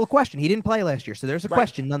again, there's still a question. He didn't play last year, so there's a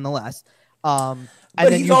question nonetheless. But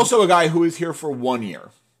he's also a guy who was here for 1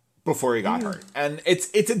 year before he got hurt, and it's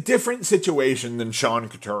a different situation than Sean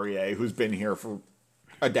Couturier, who's been here for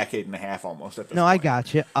a decade and a half almost at this point. I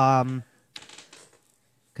got you.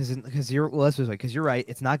 Because you're right.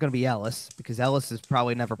 It's not going to be Ellis because Ellis is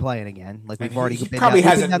probably never playing again. Like he probably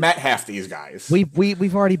hasn't met half these guys.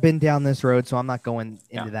 We've already been down this road, so I'm not going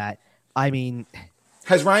into that. I mean,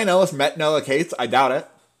 has Ryan Ellis met Noah Cates? I doubt it.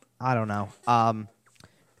 I don't know.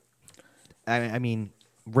 I mean,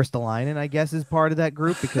 Ristolainen, I guess, is part of that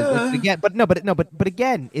group because again,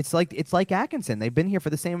 it's like Atkinson. They've been here for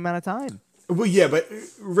the same amount of time. Well, yeah, but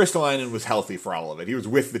Ristolainen was healthy for all of it. He was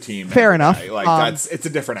with the team. Fair enough. It's a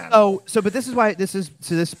different animal. But this is why this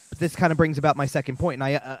kind of brings about my second point.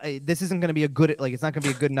 And this isn't going to be it's not going to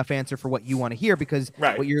be a good enough answer for what you want to hear because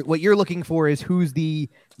what you're looking for is who's the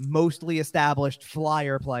mostly established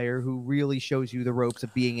Flyer player who really shows you the ropes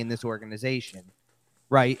of being in this organization,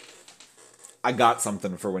 right? I got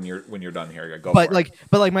something for when you're done here. Go. But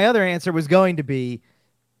my other answer was going to be,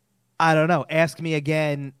 I don't know. Ask me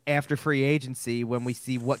again after free agency when we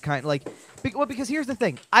see what kind because here's the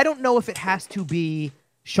thing. I don't know if it has to be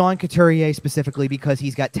Sean Couturier specifically because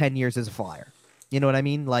he's got 10 years as a Flyer. You know what I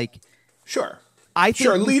mean? Sure. I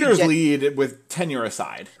think leaders lead with tenure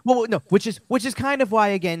aside. Well, no, which is kind of why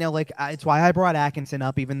again, it's why I brought Atkinson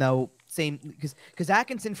up, even though because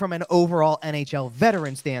Atkinson from an overall NHL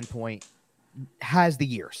veteran standpoint has the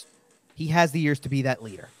years. He has the years to be that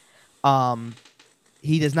leader.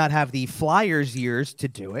 He does not have the Flyers years to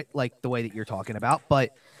do it, like the way that you're talking about. But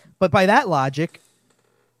by that logic,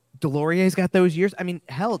 Delorier's got those years. I mean,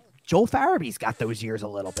 hell, Joel Farabee's got those years a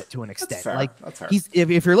little bit to an extent. That's fair. He's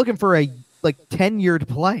if you're looking for a 10-year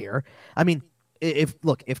player, I mean, if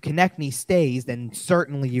Konechny stays, then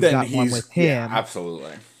certainly you've got one with him. Yeah,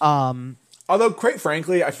 absolutely. Although, quite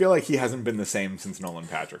frankly, I feel like he hasn't been the same since Nolan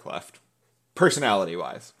Patrick left,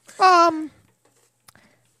 personality-wise.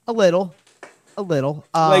 A little.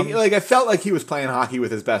 I felt like he was playing hockey with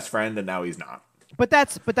his best friend, and now he's not. But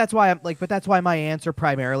that's why my answer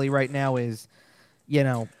primarily right now is,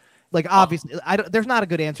 obviously, there's not a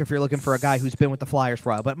good answer if you're looking for a guy who's been with the Flyers for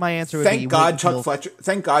a while. But my answer would be, Thank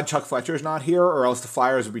God Chuck Fletcher's not here, or else the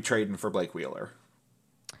Flyers would be trading for Blake Wheeler.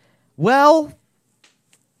 Well,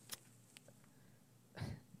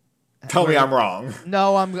 tell me I'm wrong.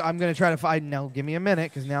 No, I'm gonna try to find. Now, give me a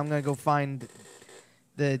minute, because now I'm gonna go find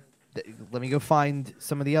let me go find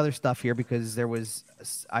some of the other stuff here because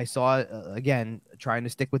I saw again trying to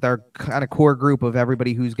stick with our kind of core group of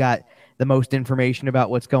everybody who's got the most information about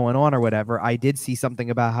what's going on or whatever. I did see something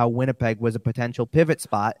about how Winnipeg was a potential pivot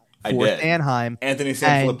spot for Anaheim. Anthony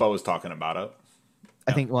Sanfilippo was talking about it.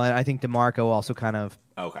 I think DeMarco also kind of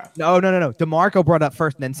okay. No. DeMarco brought up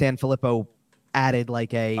first, and then Sanfilippo added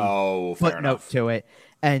like a footnote to it.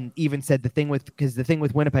 And even said the thing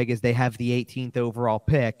with Winnipeg is they have the 18th overall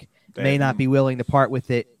pick, may not be willing to part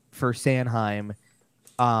with it for Sanheim,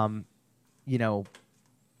 But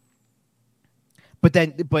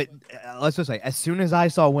let's just say, as soon as I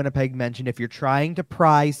saw Winnipeg mentioned, if you're trying to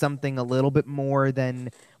prize something a little bit more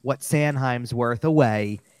than what Sanheim's worth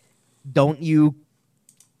away, don't you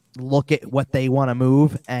look at what they want to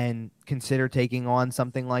move and consider taking on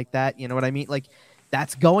something like that? You know what I mean?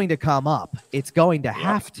 That's going to come up. It's going to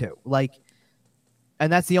have to.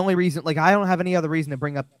 And that's the only reason. I don't have any other reason to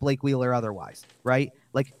bring up Blake Wheeler otherwise, right?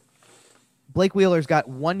 Blake Wheeler's got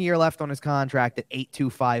 1 year left on his contract at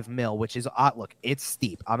 $8.25 million, which is look, it's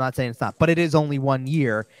steep. I'm not saying it's not, but it is only 1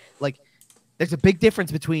 year. There's a big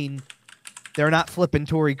difference between they're not flipping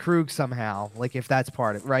Torrey Krug somehow, if that's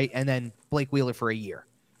part of it, right? And then Blake Wheeler for a year,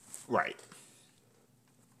 right?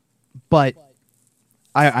 But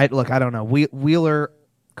I look. I don't know. Wheeler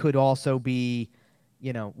could also be,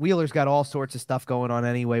 Wheeler's got all sorts of stuff going on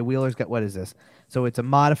anyway. Wheeler's got what is this? So it's a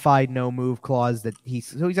modified no move clause that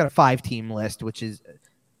he's got a 5-team list, which is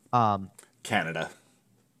Canada.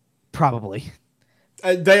 probably.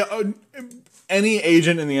 They any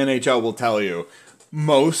agent in the NHL will tell you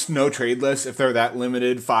most no trade lists, if they're that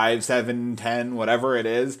limited, 5, 7, 10, whatever it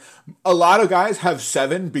is, a lot of guys have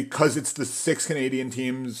 7 because it's the 6 Canadian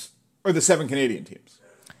teams or the 7 Canadian teams.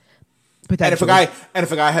 And if a guy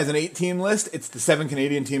has an 8-team list, it's the 7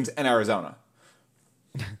 Canadian teams and Arizona.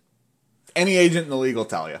 Any agent in the league will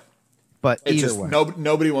tell you. But it's either just way.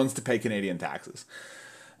 Nobody wants to pay Canadian taxes.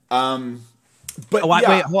 But wait,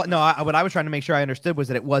 no. What I was trying to make sure I understood was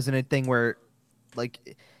that it wasn't a thing where,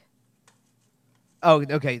 like, oh,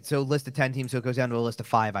 okay. So list of 10 teams, so it goes down to a list of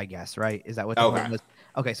 5, I guess, right? Is that what?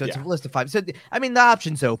 Okay, so it's a list of 5. So I mean, the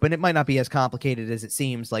option's open. It might not be as complicated as it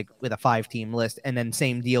seems, like with a 5-team list, and then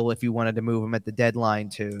same deal if you wanted to move them at the deadline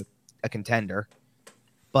to a contender.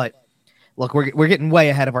 But look, we're getting way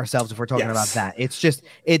ahead of ourselves if we're talking about that. It's just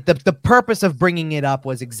the purpose of bringing it up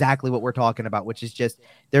was exactly what we're talking about, which is just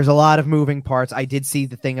there's a lot of moving parts. I did see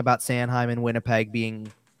the thing about Sanheim and Winnipeg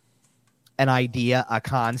being an idea, a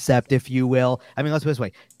concept, if you will. I mean, let's put it this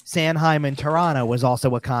way: Sanheim and Toronto was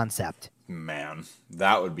also a concept. Man,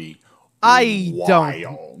 that would be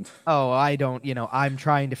wild. I don't. I'm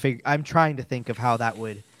trying to think of how that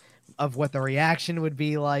would, of what the reaction would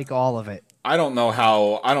be like. All of it. I don't know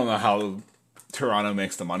how Toronto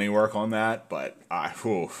makes the money work on that, but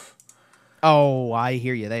Oh, I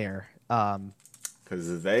hear you there.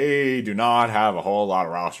 Because they do not have a whole lot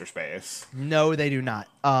of roster space. No, they do not.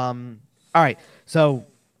 All right. So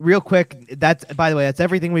real quick, by the way, that's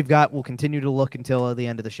everything we've got. We'll continue to look until the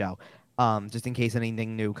end of the show, just in case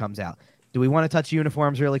anything new comes out. Do we want to touch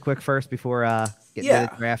uniforms really quick first before getting to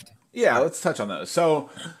the draft? Yeah, let's touch on those. So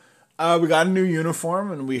we got a new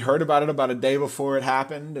uniform, and we heard about it about a day before it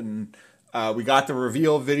happened, and we got the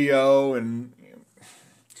reveal video, and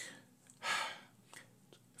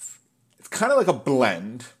it's kind of like a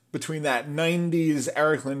blend between that 90s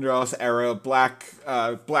Eric Lindros era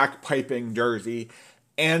black piping jersey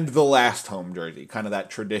and the last home jersey, kind of that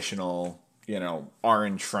traditional,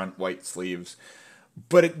 orange front, white sleeves.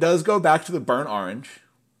 But it does go back to the burnt orange.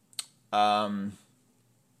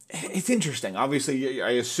 It's interesting. Obviously,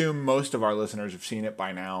 I assume most of our listeners have seen it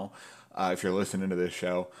by now, if you're listening to this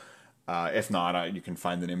show. If not, you can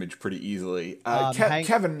find an image pretty easily.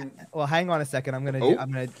 Kevin, well, hang on a second. I'm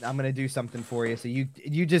gonna do something for you. So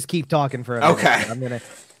you just keep talking for a minute. Okay.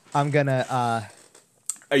 I'm gonna.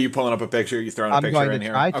 Are you pulling up a picture? Are you throwing a picture in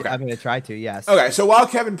here? Okay. I'm going to try to, yes. Okay, so while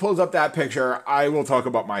Kevin pulls up that picture, I will talk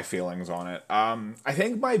about my feelings on it. I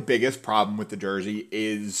think my biggest problem with the jersey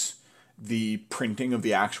is the printing of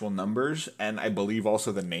the actual numbers, and I believe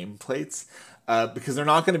also the nameplates, because they're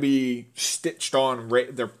not going to be stitched on,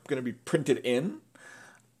 they're going to be printed in,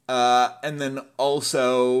 and then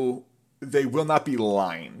also they will not be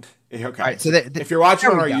lined. Okay. Right, so if you're watching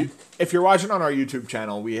on our YouTube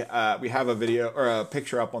channel, we have a video or a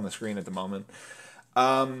picture up on the screen at the moment.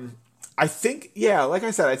 I think, like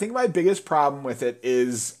I said, I think my biggest problem with it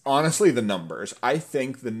is honestly the numbers. I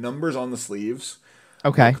think the numbers on the sleeves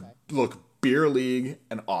look beer league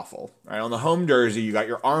and awful. Right? On the home jersey, you got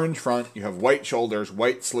your orange front, you have white shoulders,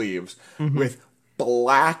 white sleeves with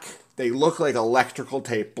black. They look like electrical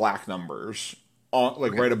tape black numbers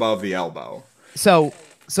right above the elbow. So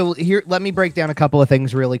here, let me break down a couple of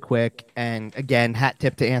things really quick. And again, hat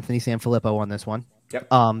tip to Anthony Sanfilippo on this one.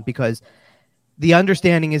 Yep. Because the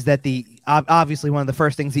understanding is that obviously one of the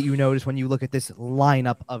first things that you notice when you look at this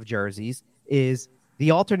lineup of jerseys is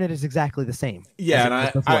the alternate is exactly the same. Yeah, and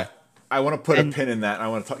I want to put a pin in that. I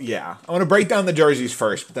want to talk. Yeah, I want to break down the jerseys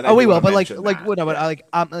first. But then we will. But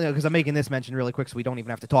because I'm making this mention really quick, so we don't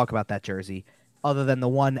even have to talk about that jersey. Other than the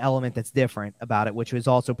one element that's different about it, which was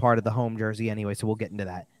also part of the home jersey anyway, so we'll get into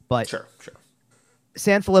that. But sure.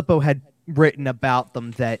 Sanfilippo had written about them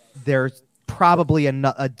that there's probably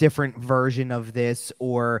a different version of this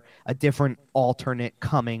or a different alternate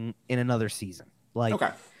coming in another season.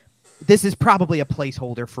 This is probably a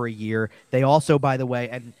placeholder for a year. They also, by the way,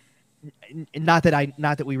 and not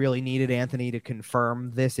that we really needed Anthony to confirm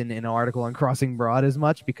this in an article on Crossing Broad as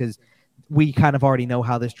much, because we kind of already know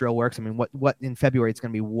how this drill works. I mean, what in February it's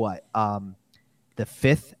going to be the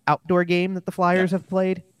 5th outdoor game that the Flyers have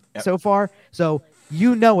played so far. So a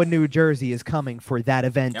New Jersey is coming for that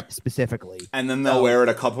event specifically, and then they'll wear it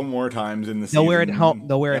a couple more times in the season. They'll wear it at home.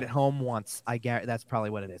 They'll wear it at home once. I guarantee that's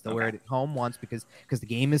probably what it is. They'll wear it at home once because the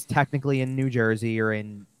game is technically in New Jersey or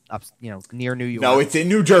in up, near New York. No, it's in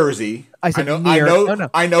New Jersey. I said know. near. No.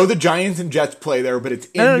 I know the Giants and Jets play there, but it's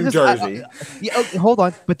in New Jersey. Yeah, okay, hold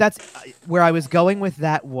on. But that's where I was going with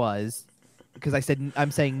that was because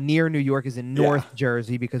I'm saying near New York is in North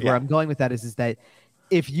Jersey because where I'm going with that is that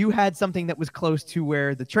if you had something that was close to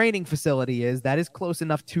where the training facility is, that is close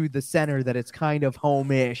enough to the center that it's kind of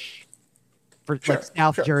home-ish. Like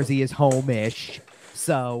South Jersey is home-ish.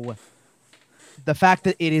 So the fact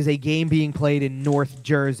that it is a game being played in North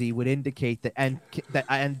Jersey would indicate that,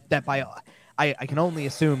 I can only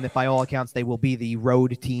assume that by all accounts they will be the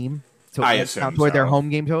road team. So I assume toward their home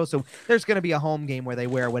game total. So there's going to be a home game where they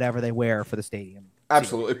wear whatever they wear for the stadium.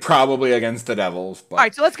 Absolutely, probably against the Devils. But... All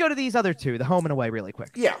right, so let's go to these other two, the home and away, really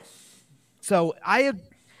quick. Yeah. So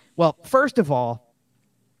first of all,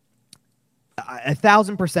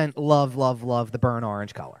 1,000% love the burnt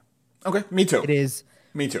orange color. Okay, me too. It is.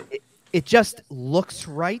 Me too. It just looks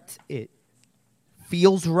right. It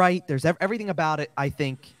feels right. There's everything about it, I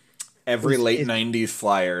think. Every late 90s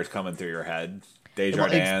flyer is coming through your head.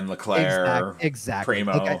 Desjardins, Leclerc, exactly.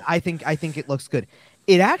 Primo. Like, I think it looks good.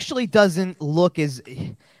 It actually doesn't look as.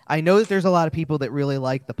 I know that there's a lot of people that really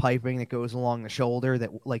like the piping that goes along the shoulder that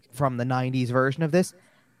like from the 90s version of this.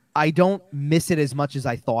 I don't miss it as much as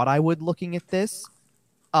I thought I would looking at this.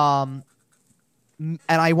 And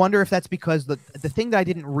I wonder if that's because the thing that I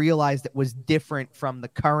didn't realize that was different from the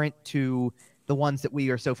current to the ones that we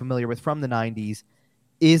are so familiar with from the 90s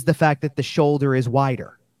is the fact that the shoulder is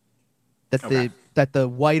wider. That the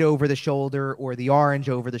white over the shoulder or the orange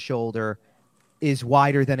over the shoulder is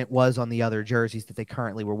wider than it was on the other jerseys that they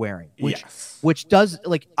currently were wearing. Which does,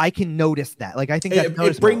 like, I can notice that. Like, I think that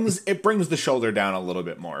it brings the shoulder down a little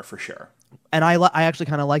bit more for sure. And I actually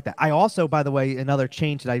kind of like that. I also, by the way, another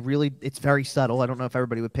change that it's very subtle. I don't know if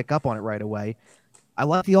everybody would pick up on it right away. I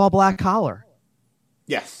like the all black collar.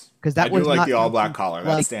 Yes. Because that I do like the all black collar.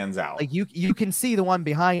 That stands out. Like you can see the one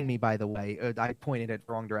behind me, by the way. I pointed it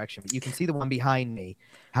the wrong direction, but you can see the one behind me.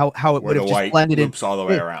 How it would have just blended in all the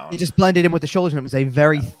way around. It just blended in with the shoulders, and it was a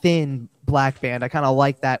very thin black band. I kind of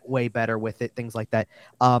like that way better with it. Things like that.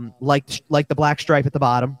 Like the black stripe at the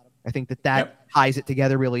bottom. I think that ties it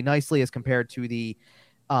together really nicely as compared to the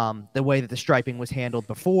way that the striping was handled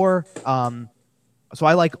before. So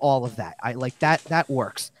I like all of that. I like that. That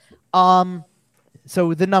works.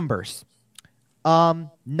 So the numbers,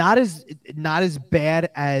 not as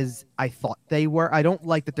bad as I thought they were. I don't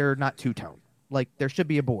like that they're not two-tone. Like there should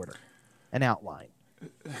be a border, an outline.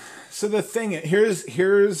 So the thing here's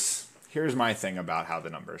my thing about how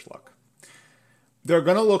the numbers look. They're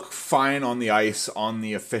gonna look fine on the ice on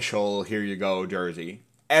the official here you go jersey.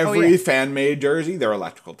 Every fan-made jersey, they're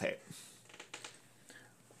electrical tape.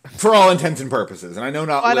 For all intents and purposes, and I know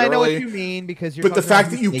not literally. I know what you mean because but the fact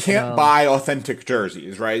that you can't buy authentic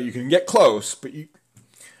jerseys, right? You can get close, but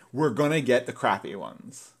we're gonna get the crappy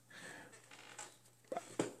ones.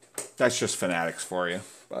 That's just fanatics for you,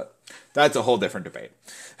 but that's a whole different debate.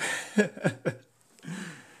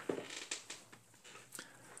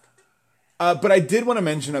 But I did want to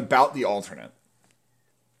mention about the alternate.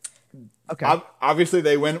 Okay. Obviously,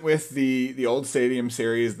 they went with the old Stadium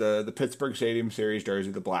Series, the Pittsburgh Stadium Series jersey,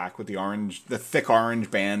 the black with the thick orange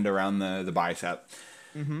band around the bicep.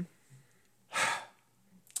 Mm-hmm.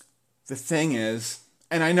 The thing is,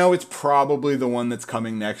 and I know it's probably the one that's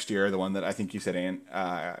coming next year, the one that I think you said Ant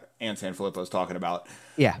Sanfilippo is talking about.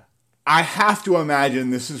 Yeah. I have to imagine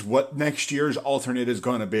this is what next year's alternate is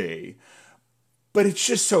going to be. But it's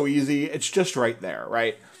just so easy. It's just right there,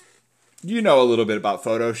 right? You know a little bit about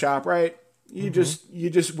Photoshop, right? You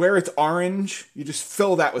just where it's orange, you just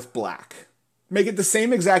fill that with black. Make it the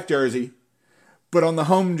same exact jersey, but on the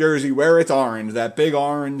home jersey where it's orange, that big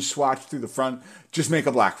orange swatch through the front, just make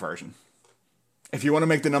a black version. If you want to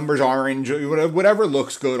make the numbers orange, whatever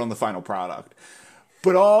looks good on the final product.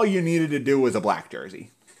 But all you needed to do was a black jersey.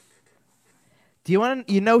 Do you want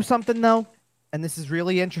to, something though? And this is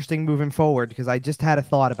really interesting moving forward because I just had a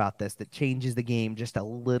thought about this that changes the game just a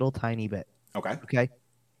little tiny bit. Okay.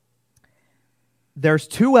 There's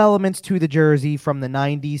two elements to the jersey from the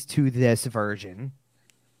 90s to this version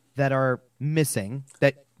that are missing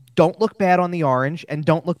that don't look bad on the orange and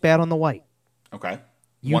don't look bad on the white. Okay.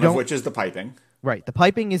 One of which is the piping. Right. The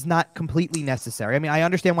piping is not completely necessary. I mean, I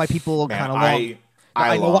understand why people kind of long.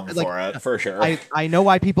 I long for it, for sure. I know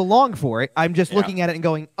why people long for it. I'm just looking at it and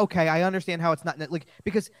going, okay, I understand how it's not like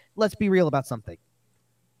because let's be real about something.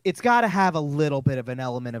 It's got to have a little bit of an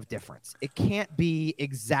element of difference. It can't be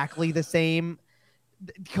exactly the same.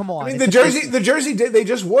 Come on. I mean, the jersey they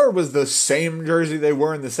just wore was the same jersey they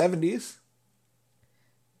wore in the 70s.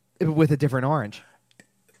 With a different orange.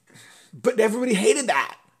 But everybody hated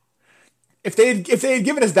that. If they had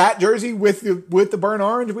given us that jersey with the burnt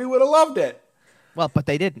orange, we would have loved it. Well, but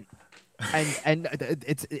they didn't. And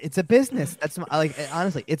it's a business. That's like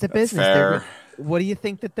honestly, it's a business. Fair. What do you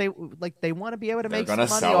think that they want to be able to make some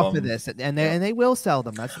money off of this, and they will sell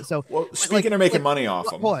them. That's so. Well, speaking of making money off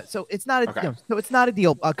them, hold on. So it's not so it's not a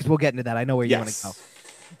deal because we'll get into that. I know where you want to go.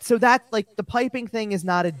 So that like the piping thing is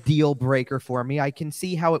not a deal breaker for me. I can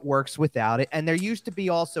see how it works without it. And there used to be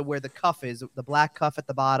also where the cuff is, the black cuff at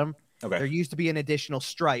the bottom. Okay. There used to be an additional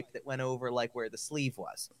stripe that went over like where the sleeve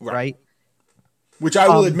was, right? Which I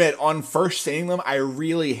will admit, on first seeing them, I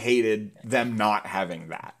really hated them not having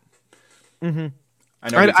that. Mm-hmm. I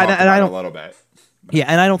know we talked about it a little bit. Yeah,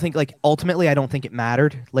 and I don't think ultimately I don't think it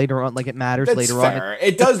mattered later on. Like it matters later fair. on.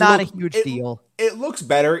 It does not look, a huge deal. It looks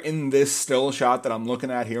better in this still shot that I'm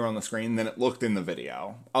looking at here on the screen than it looked in the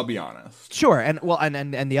video. I'll be honest. Sure, and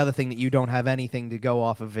the other thing that you don't have anything to go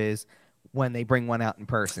off of is when they bring one out in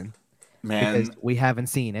person. Man, because we haven't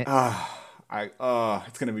seen it.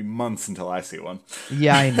 It's gonna be months until I see one.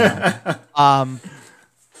 Yeah, I know.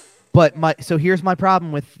 But so here's my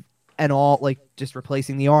problem with just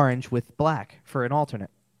replacing the orange with black for an alternate.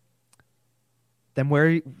 Then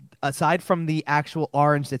where, aside from the actual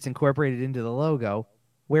orange that's incorporated into the logo,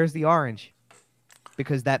 where's the orange?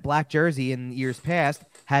 Because that black jersey in years past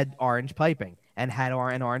had orange piping and had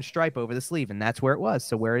an orange stripe over the sleeve, and that's where it was.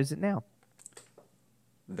 So where is it now?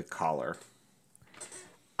 The collar.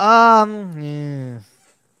 Yeah.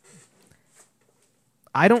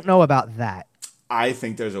 I don't know about that. I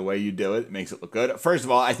think there's a way you do it that makes it look good. First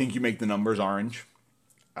of all, I think you make the numbers orange.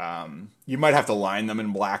 You might have to line them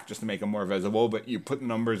in black just to make them more visible, but you put the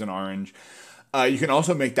numbers in orange. You can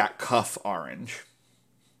also make that cuff orange.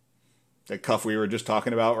 The cuff we were just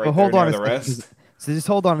talking about right there near the wrist. So just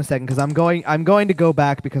hold on a second, because I'm going to go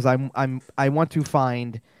back because I want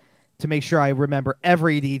to make sure I remember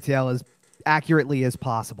every detail as accurately as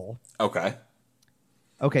possible. Okay.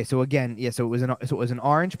 Okay, so again, so it was an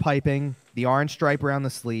orange piping, the orange stripe around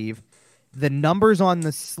the sleeve. The numbers on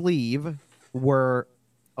the sleeve were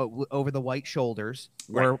over the white shoulders,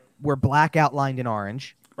 were black outlined in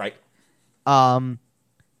orange. Right.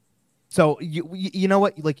 So you know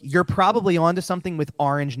what? Like you're probably onto something with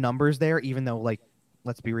orange numbers there, even though like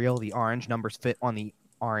let's be real, the orange numbers fit on the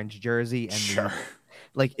orange jersey and sure.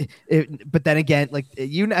 But then again, like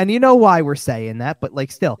you know why we're saying that, but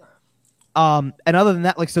like still. And other than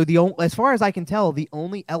that, like so as far as I can tell, the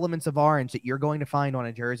only elements of orange that you're going to find on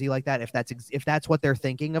a jersey like that, if that's what they're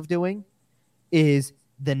thinking of doing, is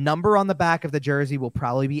the number on the back of the jersey will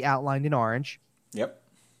probably be outlined in orange. Yep.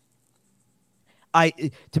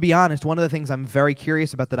 To be honest, one of the things I'm very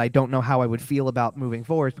curious about that I don't know how I would feel about moving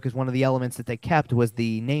forward is because one of the elements that they kept was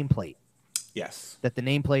the nameplate. Yes. That the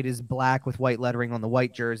nameplate is black with white lettering on the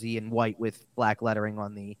white jersey and white with black lettering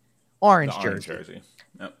on the orange jersey.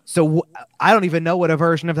 Yep. So I don't even know what a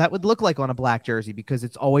version of that would look like on a black jersey because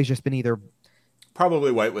it's always just been either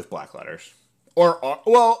probably white with black letters or orange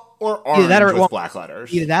with black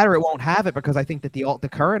letters. Either that or it won't have it because I think that the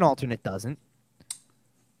current alternate doesn't.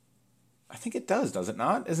 I think it does it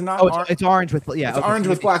not? Is it not? It's orange with orange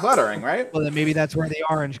with black lettering, right? Well, then maybe that's where the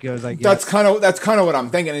orange goes. I guess that's kind of what I'm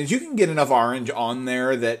thinking. Is you can get enough orange on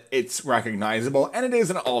there that it's recognizable, and it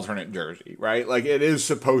is an alternate jersey, right? Like it is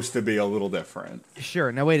supposed to be a little different.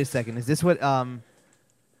 Sure. Now wait a second. Is this what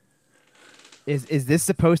is this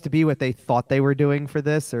supposed to be what they thought they were doing for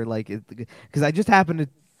this, or like? Because I just happened to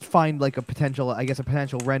find like a potential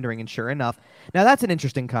rendering, and sure enough, now that's an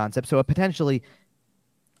interesting concept. So a potentially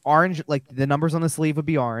orange, like the numbers on the sleeve would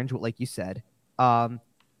be orange, like you said.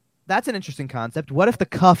 That's an interesting concept. What if the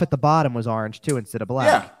cuff at the bottom was orange too instead of black?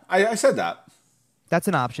 Yeah, I said that. That's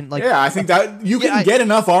an option. Like, yeah, I think that you can get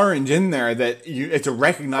enough orange in there that it's a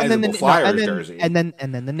recognizable Flyers jersey. And then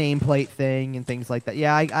the nameplate thing and things like that.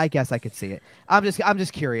 Yeah, I guess I could see it. I'm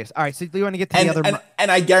just curious. All right, so do you want to get to the other? And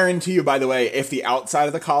I guarantee you, by the way, if the outside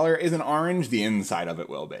of the collar isn't orange, the inside of it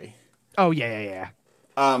will be. Oh yeah.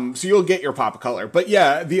 So you'll get your pop of color. But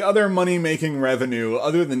yeah, the other money-making revenue,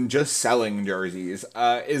 other than just selling jerseys,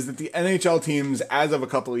 is that the NHL teams, as of a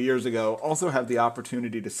couple of years ago, also have the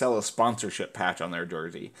opportunity to sell a sponsorship patch on their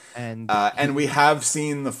jersey. And we have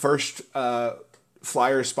seen the first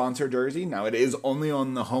Flyers sponsor jersey. Now, it is only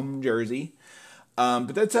on the home jersey.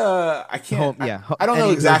 But that's I can't... I don't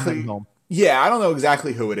know exactly... Yeah, I don't know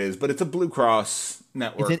exactly who it is, but it's a Blue Cross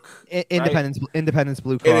network. Independence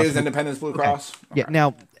Blue Cross. It is Independence Blue Cross. Okay. Yeah.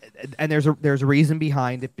 Now, and there's a reason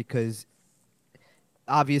behind it because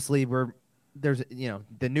obviously there's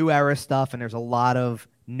the new era stuff and there's a lot of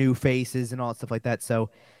new faces and all that stuff like that. So,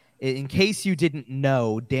 in case you didn't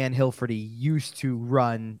know, Dan Hilferty used to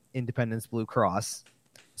run Independence Blue Cross.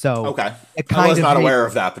 So Okay. it I kind was of not makes- aware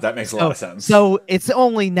of that, but that makes a lot of sense. So it's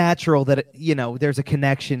only natural that, there's a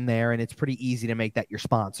connection there, and it's pretty easy to make that your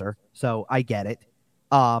sponsor. So I get it.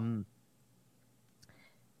 The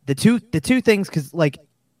two things, because like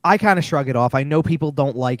I kind of shrug it off. I know people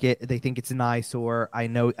don't like it; they think it's an eyesore. I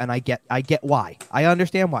know, and I get why. I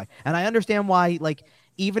understand why, and I understand why. Like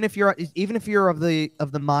even if you're of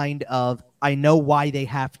the mind of I know why they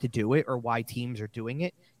have to do it or why teams are doing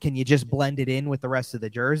it. Can you just blend it in with the rest of the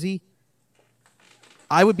jersey?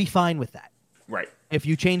 I would be fine with that. Right. If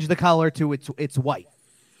you change the color to it's white,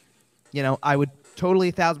 I would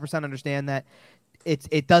totally 1,000% understand that.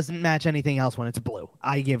 It doesn't match anything else when it's blue.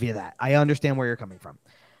 I give you that. I understand where you're coming from.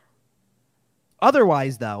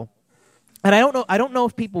 Otherwise, though, and I don't know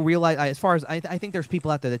if people realize. As far as I think there's people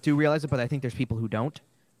out there that do realize it, but I think there's people who don't.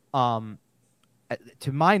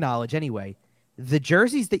 To my knowledge, anyway, the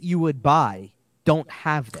jerseys that you would buy don't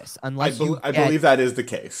have this unless I believe that is the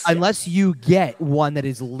case. Unless you get one that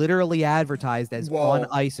is literally advertised as on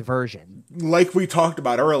ice version. Like we talked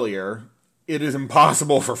about earlier, it is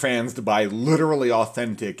impossible for fans to buy literally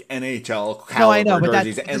authentic NHL caliber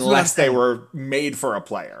jerseys unless they were made for a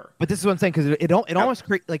player. But this is what I'm saying, because it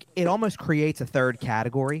almost creates a third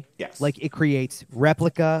category. Yes. Like it creates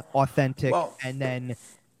replica, authentic, and then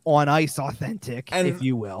on ice authentic, if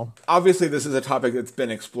you will. Obviously, this is a topic that's been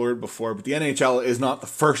explored before, but the NHL is not the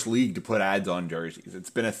first league to put ads on jerseys. It's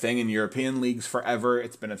been a thing in European leagues forever.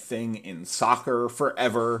 It's been a thing in soccer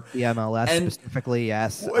forever. The MLS specifically,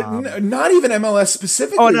 yes. Not even MLS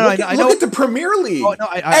specifically. Oh, no, look at the Premier League. Oh, no,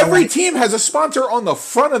 Every team has a sponsor on the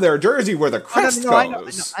front of their jersey where the crest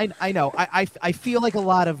goes. I know. I feel like a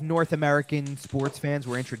lot of North American sports fans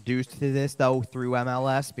were introduced to this, though, through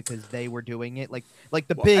MLS because they were doing it. Like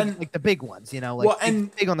the big ones,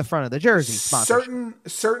 big on the front of the jersey.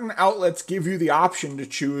 Certain outlets give you the option to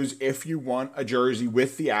choose if you want a jersey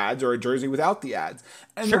with the ads or a jersey without the ads.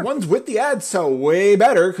 And the ones with the ads sell way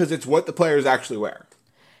better because it's what the players actually wear.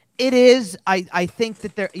 It is. I think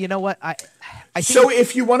that they're. You know what? I think so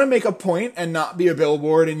if you want to make a point and not be a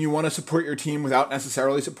billboard and you want to support your team without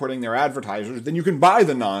necessarily supporting their advertisers, then you can buy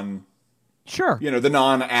the the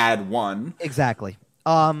non-ad one. Exactly.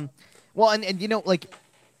 Well, and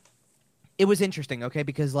it was interesting, okay,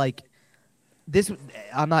 because this.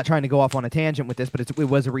 I'm not trying to go off on a tangent with this, but it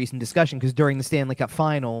was a recent discussion because during the Stanley Cup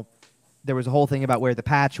final, there was a whole thing about where the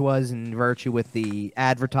patch was in virtue with the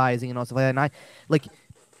advertising and all stuff like that. And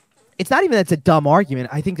it's not even that it's a dumb argument.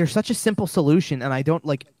 I think there's such a simple solution, and I don't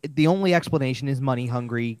the only explanation is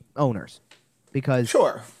money-hungry owners, because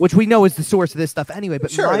which we know is the source of this stuff anyway.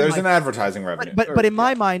 But there's an advertising revenue. But in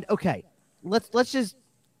my mind, okay, let's just.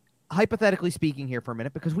 Hypothetically speaking here for a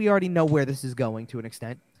minute, because we already know where this is going to an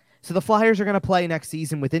extent. So the Flyers are going to play next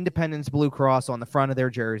season with Independence Blue Cross on the front of their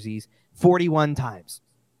jerseys 41 times,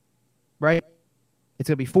 right? It's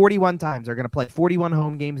going to be 41 times. They're going to play 41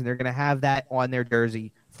 home games, and they're going to have that on their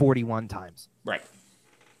jersey 41 times. Right.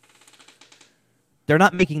 They're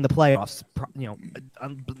not making the playoffs,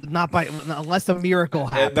 unless a miracle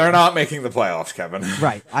happens. They're not making the playoffs, Kevin.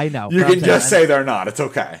 Right, I know. You can just say they're not. It's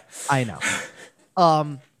okay. I know.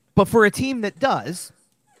 But for a team that does,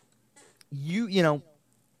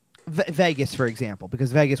 Vegas, for example,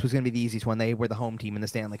 because Vegas was going to be the easiest one. They were the home team in the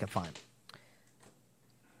Stanley Cup final.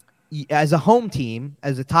 As a home team,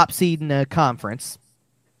 as a top seed in the conference,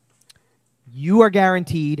 you are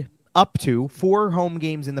guaranteed up to 4 home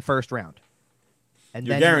games in the first round. And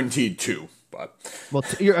you're guaranteed 2, but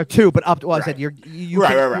you're 2, but up to. Well, I said you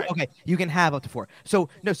right. Okay, you can have up to 4. So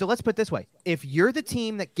let's put it this way: if you're the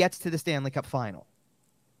team that gets to the Stanley Cup final.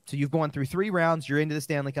 So you've gone through 3 rounds. You're into the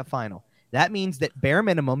Stanley Cup final. That means that bare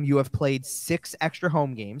minimum, you have played 6 extra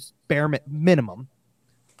home games, minimum,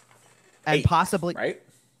 and 8, possibly right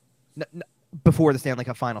before the Stanley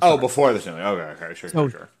Cup final. Oh, before the Stanley. Okay, sure. So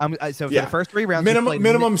for the first 3 rounds,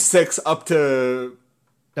 minimum 6 up to.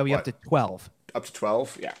 So you up to 12. Up to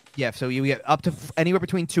 12, yeah. Yeah, so you get up to anywhere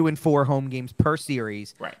between 2 and 4 home games per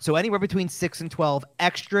series. Right. So anywhere between 6 and 12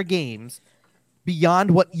 extra games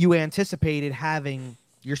beyond what you anticipated having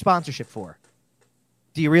your sponsorship for.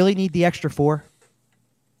 Do you really need the extra 4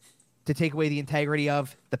 to take away the integrity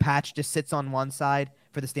of the patch just sits on one side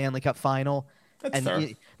for the Stanley Cup final? That's fair.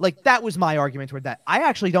 That was my argument toward that. I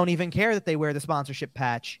actually don't even care that they wear the sponsorship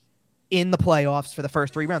patch in the playoffs for the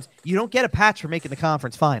first 3 rounds. You don't get a patch for making the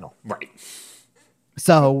conference final. Right.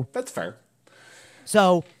 So that's fair.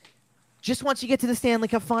 So just once you get to the Stanley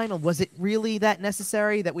Cup final, was it really that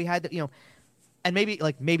necessary that we had to, and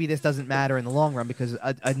maybe this doesn't matter in the long run because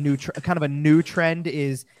a new trend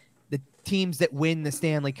is the teams that win the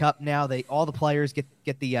Stanley Cup now all the players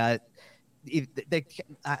get the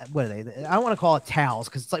what are they? I don't want to call it towels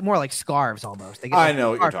because it's like more like scarves almost. They get I like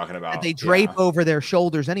know what you're talking about. that they drape Yeah. over their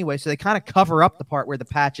shoulders anyway, so they kind of cover up the part where the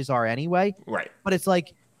patches are anyway. Right. But it's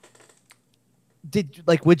like,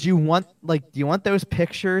 would you want do you want those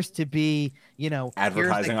pictures to be,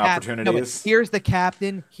 Advertising no, but opportunities. here's the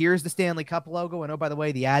captain, here's the Stanley Cup logo, and oh, by the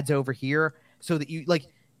way, the ad's over here, so that you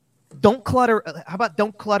don't clutter. How about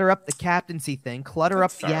don't clutter up the captaincy thing? Clutter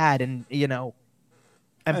That's up fair. the ad, and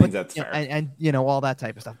I think that's fair. and all that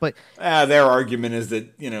type of stuff. But their argument is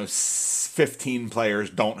that 15 players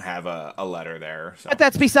don't have a letter there. So. but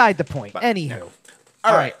that's beside the point. But, Anywho, yeah.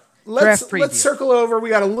 All right. Let's circle over. We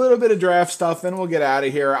got a little bit of draft stuff, then we'll get out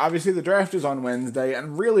of here. Obviously, the draft is on Wednesday,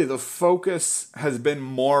 and really the focus has been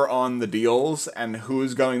more on the deals and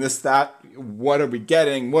who's going this, that, what are we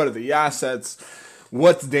getting, what are the assets,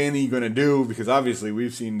 what's Danny going to do, because obviously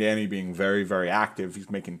we've seen Danny being very, very active.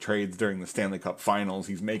 He's making trades during the Stanley Cup Finals.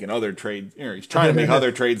 He's making other trades. He's trying to make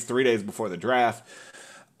other trades 3 days before the draft.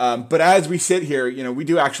 But as we sit here, we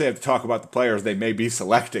do actually have to talk about the players they may be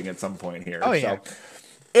selecting at some point here. Oh, yeah. So,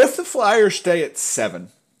 if the Flyers stay at 7,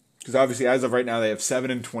 because obviously as of right now they have 7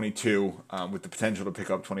 and 22, with the potential to pick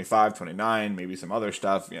up 25, 29, maybe some other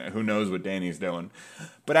stuff. Who knows what Danny's doing.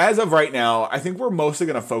 But as of right now, I think we're mostly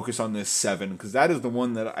going to focus on this 7, because that is the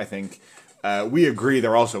one that I think we agree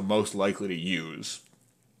they're also most likely to use,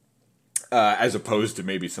 as opposed to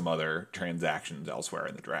maybe some other transactions elsewhere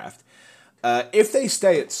in the draft. If they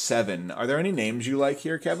stay at 7, are there any names you like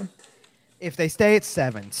here, Kevin? If they stay at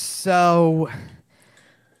 7, so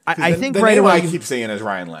I think the right name away I keep saying is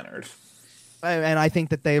Ryan Leonard. And I think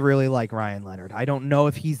that they really like Ryan Leonard. I don't know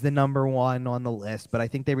if he's the number 1 on the list, but I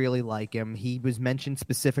think they really like him. He was mentioned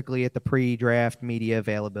specifically at the pre-draft media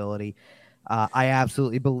availability. I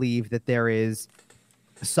absolutely believe that there is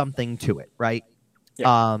something to it, right?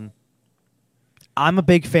 Yeah. I'm a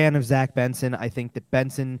big fan of Zach Benson. I think that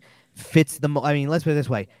Benson fits let's put it this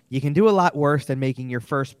way. You can do a lot worse than making your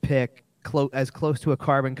first pick as close to a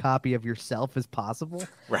carbon copy of yourself as possible.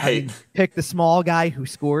 Right. Pick the small guy who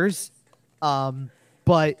scores.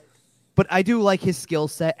 But I do like his skill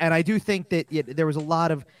set, and I do think that there was a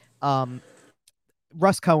lot of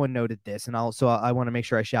Russ Cohen noted this, and also I want to make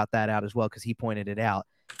sure I shout that out as well because he pointed it out.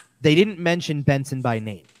 They didn't mention Benson by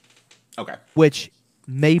name. Okay. Which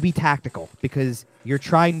may be tactical because you're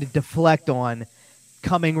trying to deflect on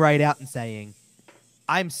coming right out and saying,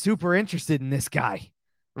 I'm super interested in this guy.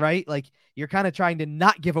 Right? Like you're kind of trying to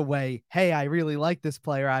not give away, hey, I really like this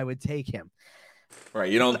player, I would take him. Right.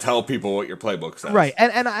 You don't tell people what your playbook says. Right.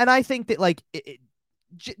 And I think that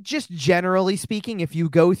just generally speaking, if you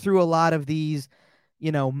go through a lot of these,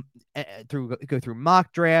 go through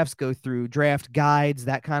mock drafts, go through draft guides,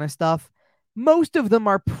 that kind of stuff, most of them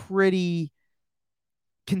are pretty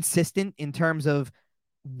consistent in terms of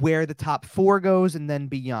where the top 4 goes and then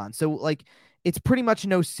beyond. So it's pretty much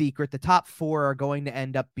no secret. The top 4 are going to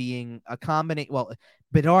end up being a combination. Well,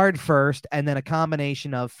 Bedard first, and then a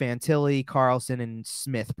combination of Fantilli, Carlson, and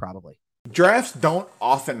Smith, probably. Drafts don't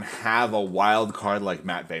often have a wild card like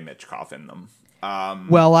Matvei Michkov in them.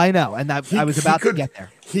 Well, I know, and I was about to get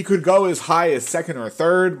there. He could go as high as 2nd or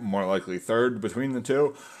 3rd, more likely 3rd between the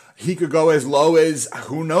two. He could go as low as,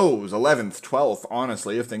 who knows, 11th, 12th,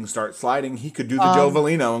 honestly, if things start sliding. He could do the Joe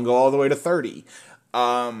Velino and go all the way to 30.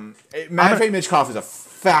 Matvei Michkov is a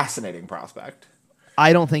fascinating prospect.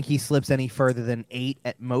 I don't think he slips any further than 8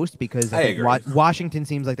 at most because I think Washington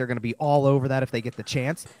seems like they're going to be all over that if they get the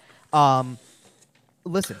chance.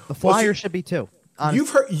 Listen, the Flyers should be too.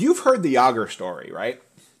 You've heard the Yager story, right?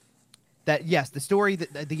 That yes, the story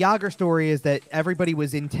the Yager story is that everybody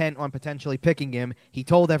was intent on potentially picking him. He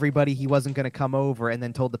told everybody he wasn't going to come over, and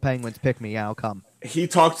then told the Penguins, "Pick me, I'll come." He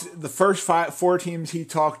talked the first 4 teams he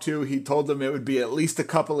talked to. He told them it would be at least a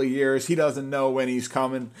couple of years. He doesn't know when he's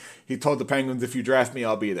coming. He told the Penguins, "If you draft me,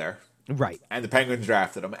 I'll be there." Right, and the Penguins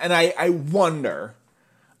drafted him. And I wonder.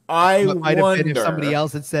 Might have been if somebody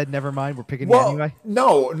else had said, "Never mind, we're picking you anyway."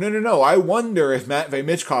 No. I wonder if Matvei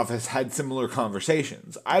Michkov has had similar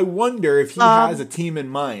conversations. I wonder if he has a team in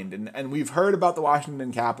mind. And we've heard about the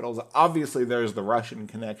Washington Capitals. Obviously, there's the Russian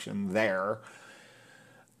connection there.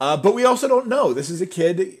 But we also don't know. This is a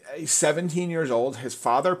kid, 17 years old. His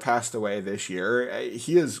father passed away this year.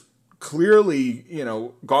 He has clearly,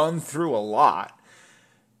 gone through a lot.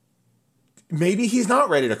 Maybe he's not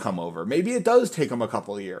ready to come over. Maybe it does take him a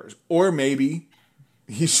couple of years. Or maybe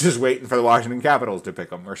he's just waiting for the Washington Capitals to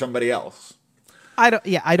pick him or somebody else. I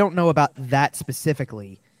don't know about that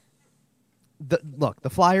specifically. Look, the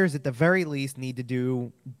Flyers at the very least need to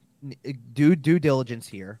do due diligence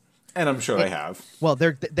here. And I'm sure they have. Well,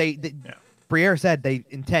 Briere said they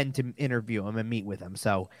intend to interview him and meet with him.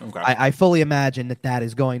 So Okay. I fully imagine that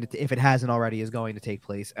is going to, if it hasn't already, is going to take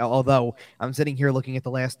place. Although I'm sitting here looking at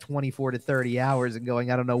the last 24 to 30 hours and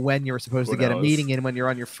going, I don't know when you're supposed Who to get a knows? meeting in when you're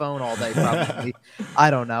on your phone all day, probably.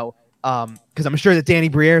 I don't know. Because I'm sure that Danny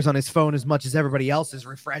Briere's on his phone as much as everybody else is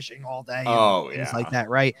refreshing all day. Oh, and things yeah. like that,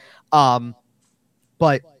 right?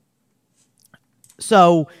 But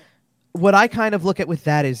so what I kind of look at with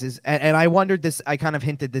that is and I wondered this, I kind of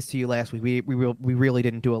hinted this to you last week. We really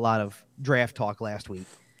didn't do a lot of draft talk last week.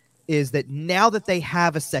 Is that now that they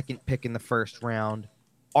have a second pick in the first round,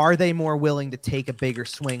 are they more willing to take a bigger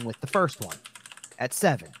swing with the first one at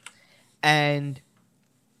 7? And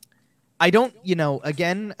I don't,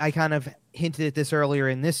 again, I kind of hinted at this earlier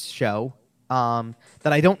in this show, that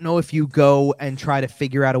I don't know if you go and try to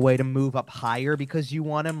figure out a way to move up higher because you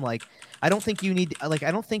want him. Like, I don't think you need,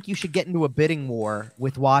 I don't think you should get into a bidding war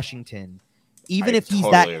with Washington, even if he's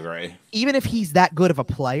agree. even if he's that good of a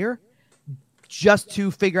player, just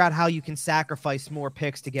to figure out how you can sacrifice more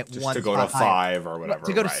picks to get Just one to go to higher. 5 or whatever.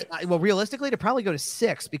 To go right. to, well, realistically, to probably go to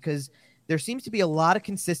 6, because there seems to be a lot of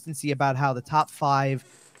consistency about how the top 5,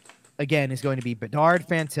 again, is going to be Bedard,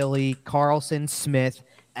 Fantilli, Carlson, Smith,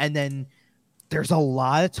 and then there's a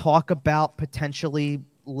lot of talk about potentially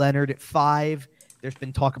Leonard at 5. There's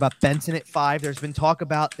been talk about Benson at 5. There's been talk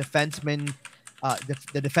about defenseman,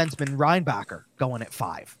 the defenseman Reinbacher going at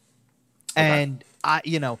 5. Okay. And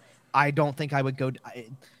I don't think I would go.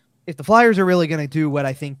 If the Flyers are really going to do what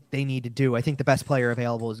I think they need to do, I think the best player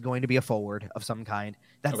available is going to be a forward of some kind.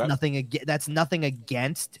 That's nothing. That's nothing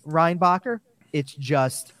against Reinbacher. It's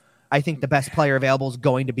just I think the best player available is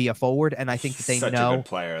going to be a forward, and I think that they such know. A good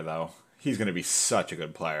player, though. He's going to be such a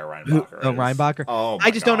good player, Reinbacher. Reinbacher. Oh,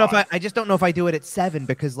 I just don't know if I just don't know if I do it at 7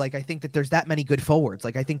 because I think that there's that many good forwards.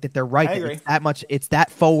 I think that they're right. I agree. It's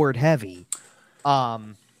that forward heavy.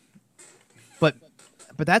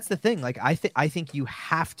 But that's the thing. I think you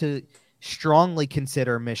have to strongly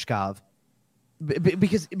consider Mishkov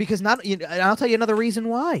because not. And I'll tell you another reason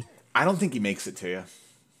why. I don't think he makes it to you.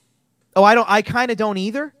 Oh, I don't. I kind of don't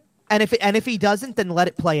either. And if he doesn't, then let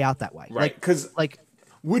it play out that way. Right? Because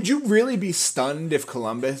would you really be stunned if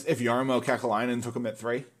Jarmo Kekalainen took him at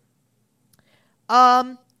 3?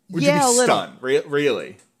 Would you be stunned?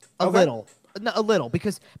 Really? A little. No, a little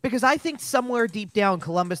because I think somewhere deep down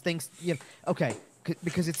Columbus thinks okay.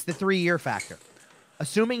 Because it's the 3-year factor.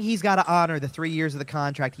 Assuming he's got to honor the 3 years of the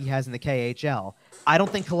contract he has in the KHL, I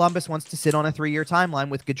don't think Columbus wants to sit on a 3-year timeline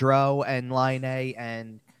with Gaudreau and Laine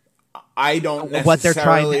and what they're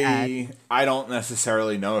trying to add. I don't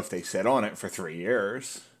necessarily know if they sit on it for 3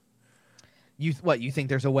 years. You think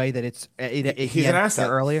there's a way that he's an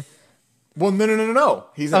asset earlier? Well, no.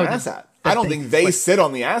 He's an asset. I don't think they sit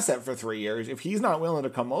on the asset for 3 years. If he's not willing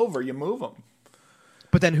to come over, you move him.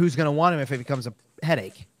 But then who's going to want him if it becomes a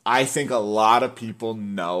headache? I think a lot of people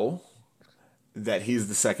know that he's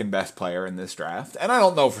the second best player in this draft, and I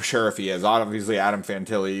don't know for sure if he is. Obviously, Adam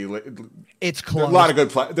Fantilli. It's close. There's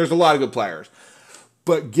a lot of good players,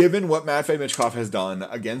 but given what Matvei Michkov has done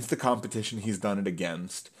against the competition he's done it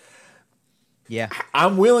against, yeah,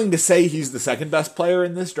 I'm willing to say he's the second best player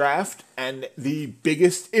in this draft, and the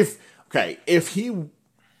biggest. If he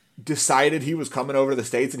decided he was coming over to the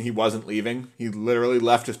States and he wasn't leaving, he literally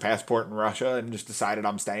left his passport in Russia and just decided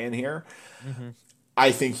I'm staying here. Mm-hmm.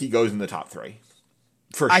 I think he goes in the top 3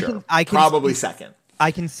 for sure. I can probably second.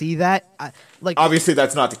 I can see that. Obviously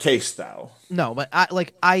that's not the case though. No, but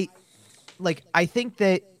I think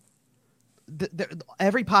that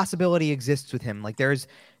every possibility exists with him.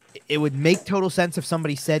 It would make total sense if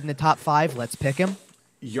somebody said in the top 5, let's pick him.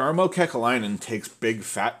 Jarmo Kekalainen takes big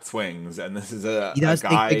fat swings, and this is he does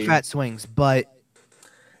take big fat swings, but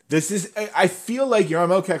I feel like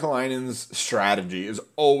Jarmo Kekalainen's strategy is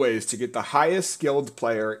always to get the highest skilled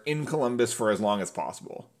player in Columbus for as long as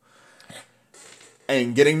possible.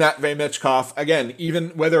 And getting that Michkov, again, even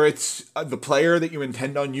whether it's the player that you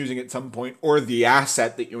intend on using at some point or the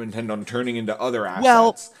asset that you intend on turning into other assets.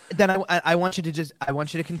 Well, then I want you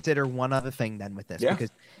to consider one other thing then with this,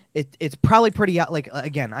 because it's probably pretty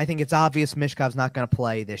again, I think it's obvious Mishkov's not going to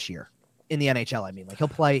play this year in the NHL. I mean,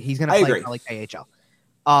 he's going to play like KHL.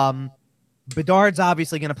 Bedard's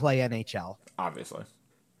obviously going to play NHL. Obviously.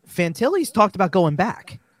 Fantilli's talked about going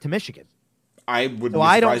back to Michigan. I wouldn't be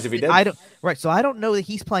surprised if he did. So I don't know that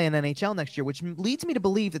he's playing NHL next year, which leads me to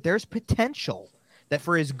believe that there's potential that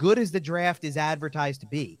for as good as the draft is advertised to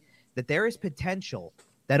be, that there is potential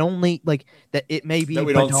that only that it may be that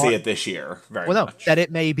we don't see it this year very much. That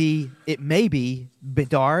it may be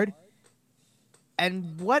Bedard.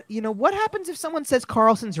 And what happens if someone says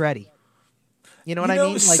Carlson's ready? You know what I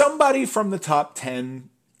mean? Somebody from the top 10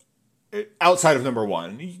 outside of number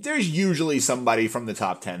one, there's usually somebody from the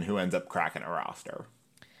top 10 who ends up cracking a roster.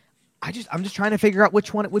 I'm just trying to figure out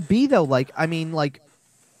which one it would be though. Like, I mean, like,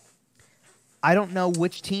 I don't know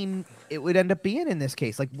which team it would end up being in this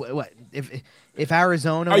case. Like, what if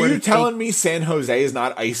Arizona? Are you telling me San Jose is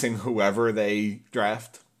not icing whoever they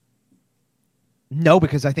draft? No,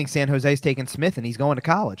 because I think San Jose's taking Smith and he's going to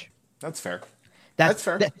college. That's fair. That's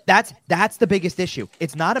fair. That's the biggest issue.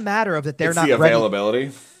 It's not a matter of that they're not the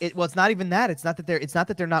availability. Ready. Well, it's not even that. It's not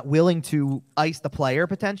that they're not willing to ice the player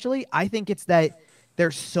potentially. I think it's that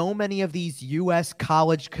there's so many of these U.S.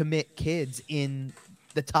 college commit kids in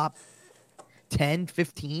the top 10,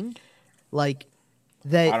 15, like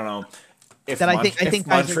that. I don't know if that I think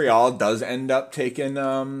Montreal does end up taking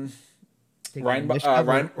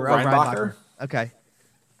Reinbacher. Okay.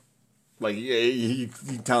 Like, you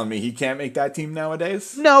telling me he can't make that team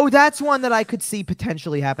nowadays? No, that's one that I could see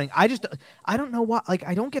potentially happening. I don't know why. Like,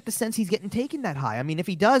 I don't get the sense he's getting taken that high. I mean, if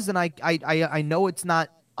he does, then I know it's not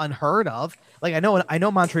unheard of. Like, I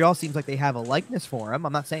know Montreal seems like they have a likeness for him.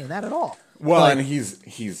 I'm not saying that at all. Well, and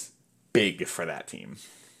he's big for that team.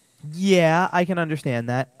 Yeah, I can understand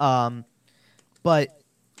that. But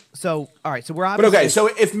so all right, so we're obviously. But okay, so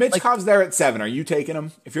if Michkov's there at 7, are you taking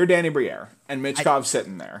him? If you're Danny Briere and Michkov's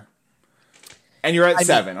sitting there, and you're at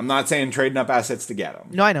 7, I'm not saying trading up assets to get him.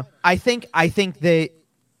 No, I know. I think that.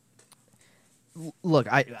 Look,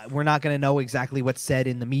 we're not going to know exactly what's said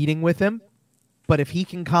in the meeting with him, but if he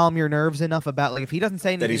can calm your nerves enough about, like, if he doesn't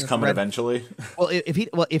say anything that he's coming eventually. Well,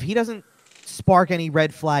 if he doesn't spark any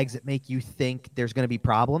red flags that make you think there's going to be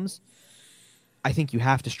problems, I think you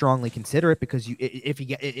have to strongly consider it, because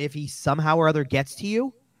if he somehow or other gets to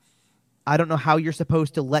you, I don't know how you're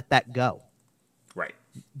supposed to let that go. Right.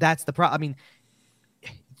 That's the problem. I mean,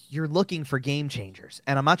 you're looking for game changers,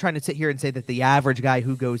 and I'm not trying to sit here and say that the average guy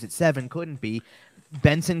who goes at 7 couldn't be.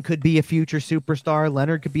 Benson could be a future superstar.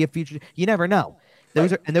 Leonard could be a future. You never know.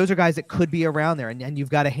 Those are guys that could be around there, and you've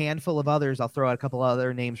got a handful of others. I'll throw out a couple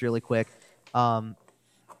other names really quick.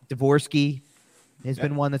 Dvorsky has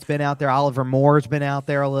been one that's been out there. Oliver Moore's been out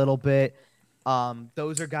there a little bit.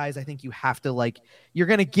 Those are guys I think you have to, like, you're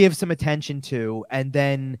going to give some attention to, and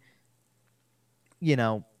then,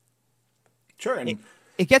 sure. And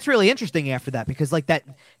it gets really interesting after that, because like that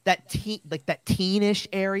teenish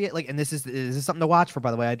area, like, and this is something to watch for,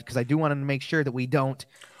 by the way, because I do want to make sure that we don't.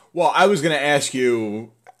 Well, I was going to ask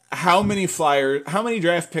you, how many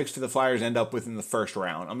draft picks do the Flyers end up with in the first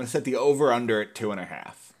round? I'm going to set the over/under at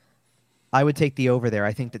 2.5. I would take the over there.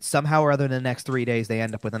 I think that somehow or other in the next 3 days they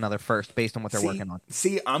end up with another first based on what they're working on.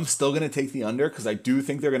 See, I'm still going to take the under, because I do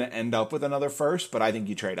think they're going to end up with another first, but I think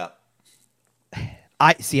you trade up.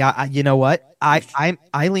 You know what?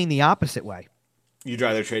 I lean the opposite way. You'd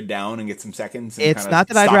rather trade down and get some seconds? And it's not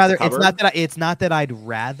that I'd rather. It's not that I'd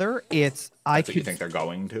rather. That's what you think they're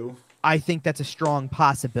going to? I think that's a strong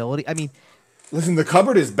possibility. I mean, listen, the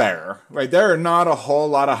cupboard is bare, right? There are not a whole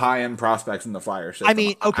lot of high-end prospects in the Flyers system. I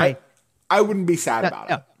mean, okay. I wouldn't be sad about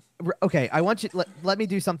it. Okay, I want you. Let me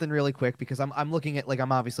do something really quick, because I'm looking at, like,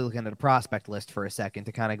 I'm obviously looking at a prospect list for a second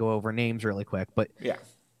to kind of go over names really quick. But yeah,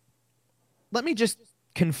 let me just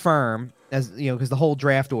confirm, as because the whole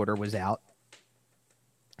draft order was out.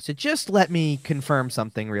 So just let me confirm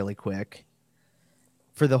something really quick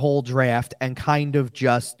for the whole draft, and kind of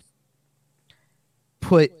just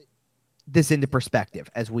put this into perspective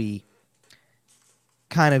as we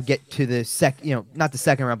kind of get to the not the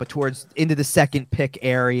second round, but towards into the second pick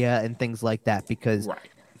area and things like that, because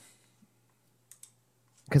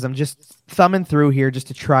I'm just thumbing through here just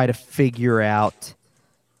to try to figure out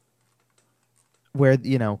where,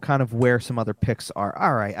 kind of where some other picks are.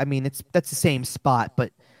 All right. I mean, that's the same spot,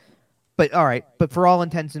 but all right. But for all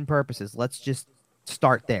intents and purposes, let's just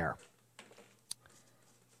start there.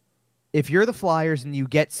 If you're the Flyers and you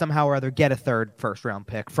somehow or other get a third first round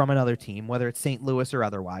pick from another team, whether it's St. Louis or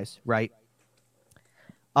otherwise, right?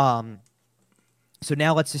 So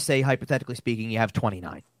now let's just say, hypothetically speaking, you have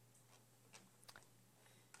 29.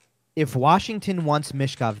 If Washington wants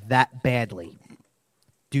Michkov that badly,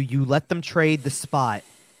 do you let them trade the spot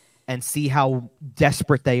and see how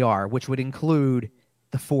desperate they are, which would include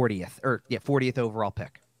the 40th overall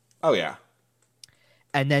pick? Oh, yeah.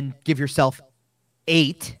 And then give yourself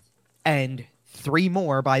 8 and 3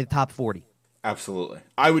 more by the top 40. Absolutely.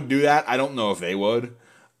 I would do that. I don't know if they would.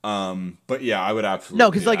 But yeah, I would absolutely. No,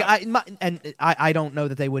 because I don't know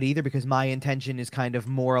that they would either, because my intention is kind of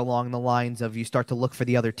more along the lines of you start to look for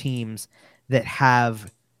the other teams that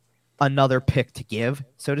have another pick to give,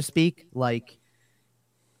 so to speak. Like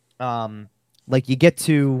you get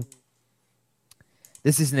to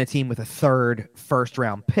this isn't a team with a third first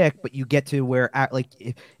round pick, but you get to where, like,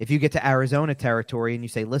 if you get to Arizona territory and you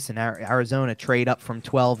say, listen, Arizona trade up from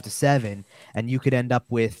 12 to 7, and you could end up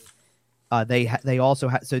with, they also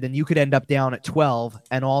have, so then you could end up down at 12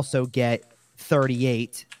 and also get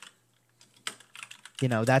 38.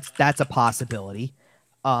 That's a possibility.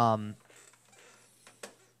 I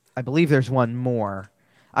believe there's one more.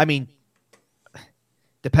 I mean,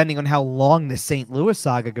 depending on how long the St. Louis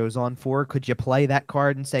saga goes on for, could you play that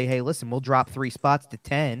card and say, hey, listen, we'll drop 3 spots to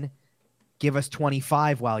 10, give us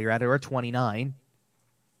 25 while you're at it, or 29.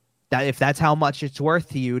 That if that's how much it's worth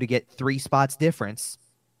to you to get 3 spots difference.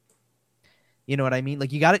 You know what I mean?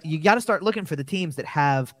 Like, you got to start looking for the teams that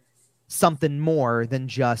have something more than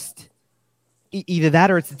just either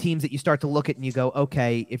that, or it's the teams that you start to look at and you go,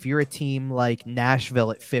 okay, if you're a team like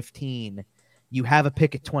Nashville at 15, you have a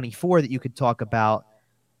pick at 24 that you could talk about.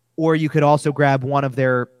 Or you could also grab one of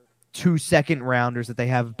their 2 second rounders that they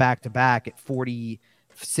have back to back at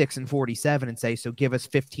 46 and 47 and say, so give us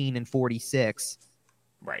 15 and 46.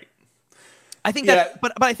 Right. I think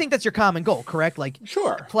but I think that's your common goal, correct? Like,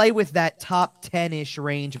 sure, play with that top 10-ish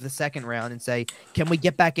range of the second round and say, can we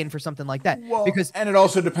get back in for something like that? Well, and it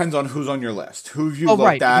also depends on who's on your list, who you've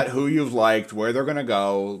looked at, who you've liked, where they're going to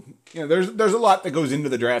go. There's a lot that goes into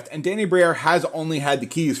the draft, and Danny Briere has only had the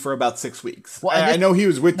keys for about 6 weeks. Well, I know he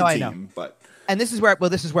was with the team, but. And this is where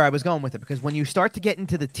I was going with it, because when you start to get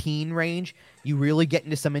into the teen range, you really get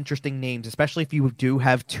into some interesting names, especially if you do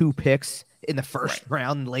have 2 picks in the first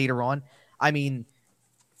round later on. I mean,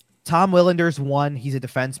 Tom Willender's one. He's a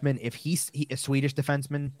defenseman. If he's a Swedish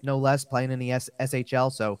defenseman, no less, playing in the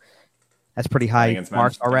SHL, so that's pretty high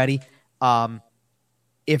marks already.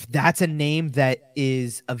 If that's a name that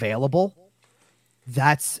is available,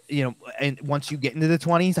 that's, and once you get into the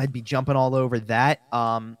 20s, I'd be jumping all over that.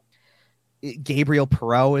 Gabriel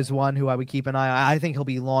Perreault is one who I would keep an eye on. I think he'll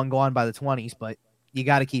be long gone by the 20s, but you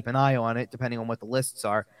got to keep an eye on it depending on what the lists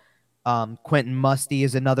are. Quentin Musty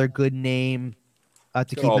is another good name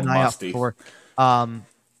to keep an eye out for.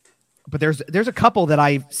 But there's a couple that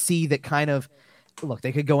I see that kind of look.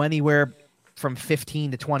 They could go anywhere from 15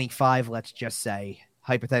 to 25. Let's just say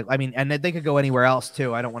hypothetically. I mean, and they could go anywhere else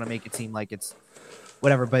too. I don't want to make it seem like it's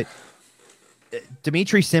whatever. But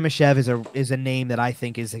Dmitry Simashev is a name that I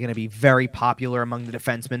think is going to be very popular among the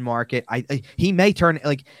defenseman market. He may turn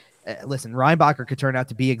like. Listen, Reinbacher could turn out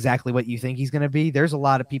to be exactly what you think he's going to be. There's a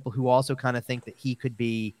lot of people who also kind of think that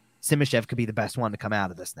Simashev could be the best one to come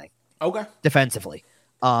out of this thing. Okay. Defensively.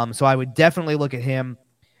 So I would definitely look at him.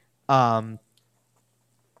 There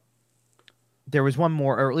was one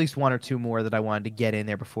more, or at least 1 or 2 more that I wanted to get in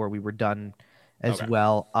there before we were done as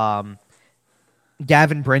well.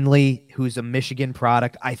 Gavin Brindley, who's a Michigan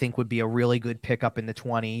product, I think would be a really good pickup in the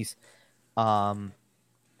 20s.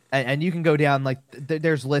 And you can go down, like,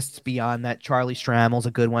 there's lists beyond that. Charlie Strammel's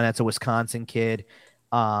a good one. That's a Wisconsin kid.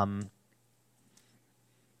 Callum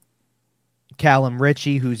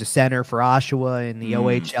Ritchie, who's a center for Oshawa in the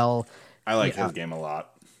OHL. I like his game a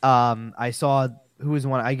lot. I saw who was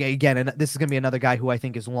one. Again, and this is going to be another guy who I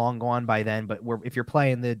think is long gone by then. But if you're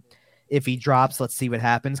playing if he drops, let's see what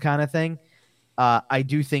happens kind of thing. I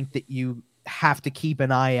do think that you have to keep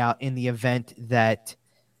an eye out in the event that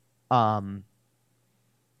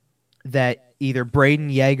that either Braden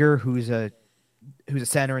Yeager, who's a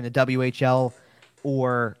center in the WHL,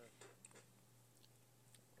 or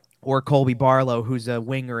Colby Barlow, who's a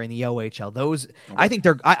winger in the OHL. Those I think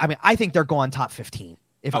they're going top 15.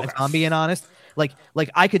 If I'm being honest, like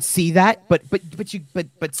I could see that, but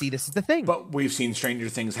see, this is the thing. But we've seen stranger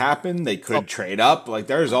things happen. They could trade up. Like,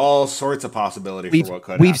 there's all sorts of possibility for what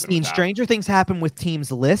could happen. We've seen stranger things happen with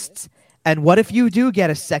teams' lists. And what if you do get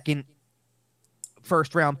a second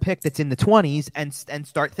first round pick that's in the 20s and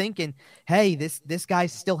start thinking, hey, this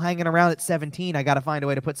guy's still hanging around at 17. I got to find a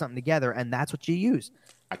way to put something together, and that's what you use.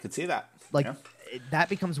 I could see that. That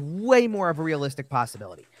becomes way more of a realistic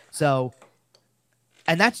possibility. So,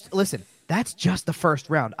 and that's just the first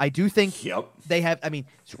round. I do think they have, I mean,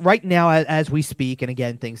 right now as we speak, and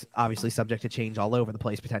again, things obviously subject to change all over the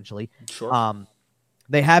place potentially. Sure.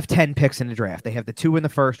 They have 10 picks in the draft. They have the 2 in the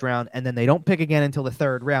first round, and then they don't pick again until the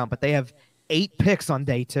third round, but they have 8 picks on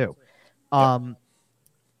day 2. I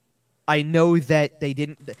know that they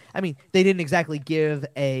didn't exactly give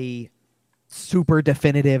a super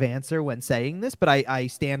definitive answer when saying this, but I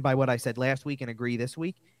stand by what I said last week and agree this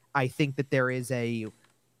week. I think that there is a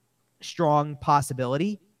strong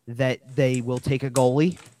possibility that they will take a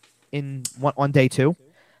goalie on day 2.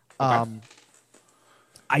 Okay.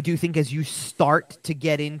 I do think as you start to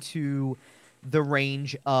get into the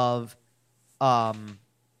range of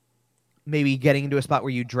maybe getting into a spot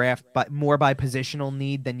where you draft more by positional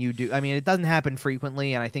need than you do. I mean, it doesn't happen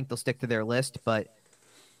frequently, and I think they'll stick to their list, but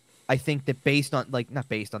I think that based on, like, not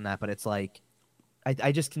based on that, but it's like,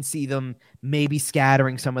 I just can see them maybe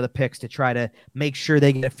scattering some of the picks to try to make sure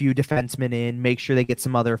they get a few defensemen in, make sure they get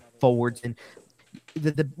some other forwards in.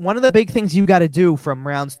 One of the big things you got to do from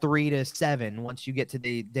rounds 3 to 7, once you get to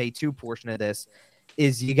the day 2 portion of this,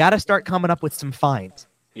 is you got to start coming up with some finds.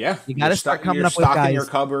 Yeah, you got to start coming you're up with guys. stocking your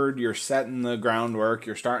cupboard. You're setting the groundwork.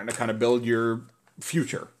 You're starting to kind of build your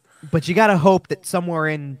future. But you got to hope that somewhere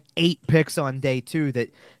in 8 picks on day 2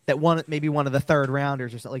 that maybe one of the third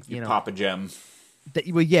rounders or something, like, you know, pop a gem.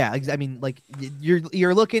 Well, yeah, I mean, like,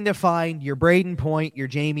 you're looking to find your Braden Point, your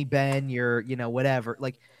Jamie Benn, your, you know, whatever,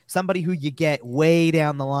 like somebody who you get way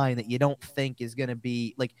down the line that you don't think is going to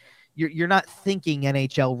be, like, you're not thinking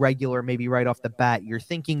NHL regular maybe right off the bat. You're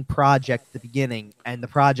thinking project at the beginning, and the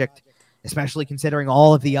project, especially considering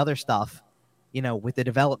all of the other stuff, you know, with the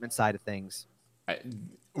development side of things.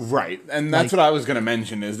 Right, and that's what I was going to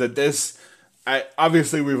mention, is that this.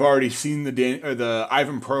 Obviously, we've already seen the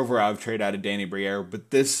Ivan Provorov trade out of Danny Briere,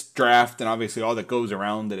 but this draft and obviously all that goes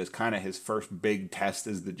around it is kind of his first big test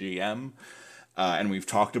as the GM. And we've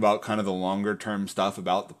talked about kind of the longer term stuff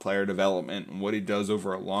about the player development and what he does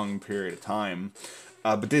over a long period of time.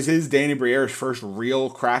 But this is Danny Briere's first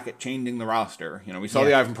real crack at changing the roster. You know, we saw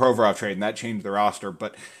the Ivan Provorov trade, and that changed the roster,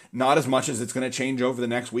 but not as much as it's going to change over the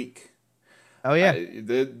next week. Oh yeah,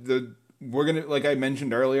 we're going to, like I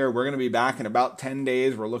mentioned earlier, we're going to be back in about 10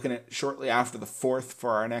 days. We're looking at shortly after the 4th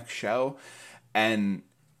for our next show. And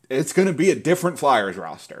it's going to be a different Flyers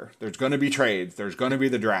roster. There's going to be trades. There's going to be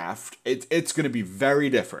the draft. It's going to be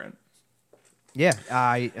very different. Yeah,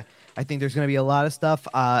 I think there's going to be a lot of stuff.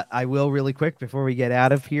 I will really quick before we get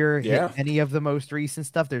out of here hit any of the most recent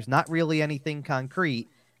stuff. There's not really anything concrete.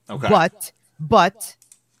 Okay. But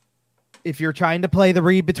if you're trying to play the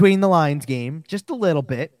read between the lines game just a little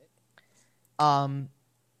bit,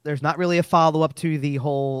 there's not really a follow-up to the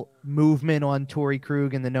whole movement on Torrey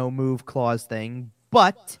Krug and the no-move clause thing.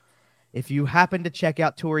 But if you happen to check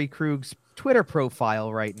out Torrey Krug's Twitter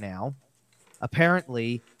profile right now,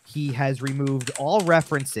 apparently he has removed all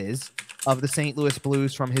references of the St. Louis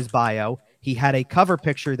Blues from his bio. He had a cover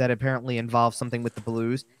picture that apparently involves something with the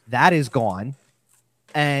Blues. That is gone.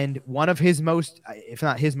 And one of his most, if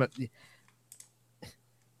not his most...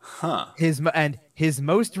 His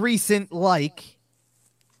most recent like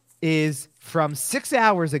is from 6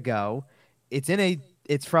 hours ago. It's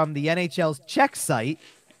from the NHL's Czech site,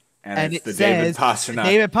 and it says David Pastrnak.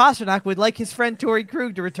 David Pastrnak would like his friend Torrey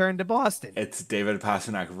Krug to return to Boston. It's David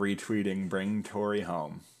Pastrnak retweeting "Bring Torrey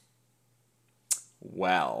home."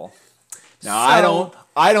 Well, now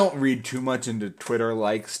I don't read too much into Twitter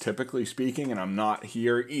likes, typically speaking, and I'm not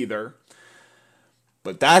here either.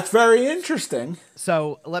 But that's very interesting.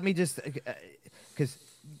 So let me just, because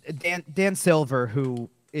Dan Silver, who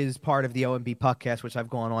is part of the OMB Puckcast, which I've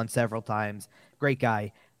gone on several times, great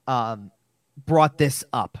guy, brought this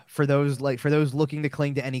up for those looking to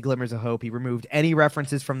cling to any glimmers of hope. He removed any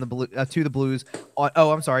references from to the Blues.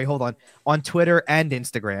 On Twitter and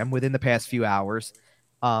Instagram within the past few hours.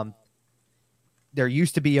 There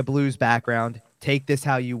used to be a Blues background. Take this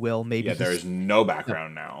how you will. Maybe there's no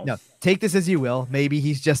background now. No, take this as you will. Maybe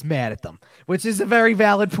he's just mad at them, which is a very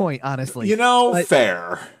valid point, honestly. You know,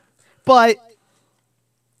 fair. But,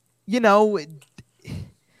 you know,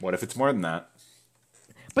 what if it's more than that?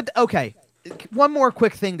 But okay, one more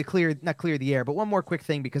quick thing to not clear the air, but one more quick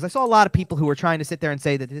thing, because I saw a lot of people who were trying to sit there and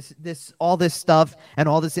say that all this stuff and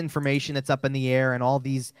all this information that's up in the air and all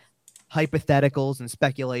these hypotheticals and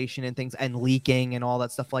speculation and things and leaking and all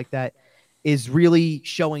that stuff like that is really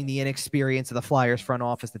showing the inexperience of the Flyers front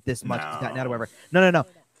office that this much has gotten out of whatever. No.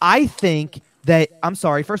 I think that, I'm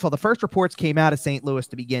sorry, first of all, the first reports came out of St. Louis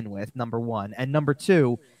to begin with, number one. And number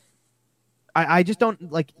two, I just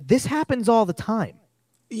don't, like, this happens all the time.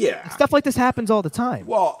 Yeah. Stuff like this happens all the time.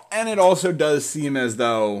 Well, and it also does seem as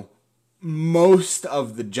though most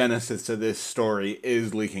of the genesis of this story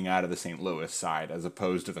is leaking out of the St. Louis side as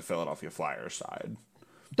opposed to the Philadelphia Flyers side.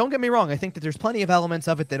 Don't get me wrong. I think that there's plenty of elements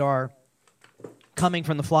of it that are coming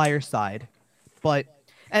from the Flyers side, but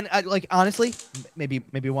honestly, maybe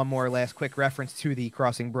one more last quick reference to the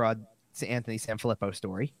Crossing Broad Anthony Sanfilippo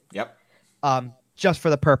story. Yep. Just for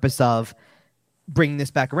the purpose of bringing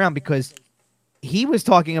this back around, because he was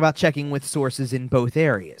talking about checking with sources in both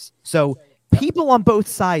areas. So people on both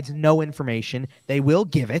sides know information. They will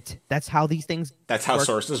give it. That's how these things That's how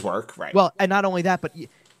sources work, right? Well, and not only that, but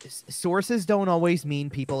sources don't always mean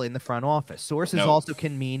people in the front office. Sources also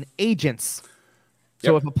can mean agents.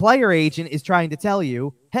 So if a player agent is trying to tell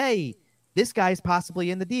you, hey, this guy's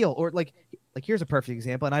possibly in the deal. Or like here's a perfect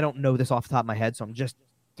example, and I don't know this off the top of my head, so I'm just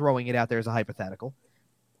throwing it out there as a hypothetical.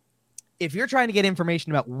 If you're trying to get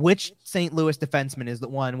information about which St. Louis defenseman is the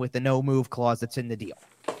one with the no move clause that's in the deal,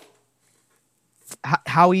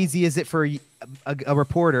 how easy is it for a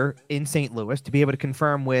reporter in St. Louis to be able to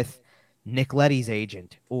confirm with Nick Leddy's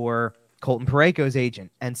agent or Colton Parayko's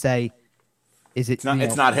agent and say, is it?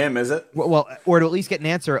 It's not him, is it? Well, or to at least get an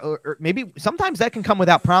answer, or maybe sometimes that can come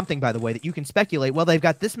without prompting. By the way, that you can speculate. Well, they've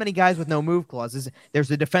got this many guys with no move clauses. There's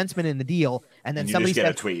a defenseman in the deal, and then somebody just get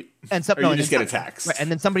a tweet, and you just get a text, right, and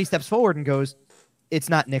then somebody steps forward and goes, "It's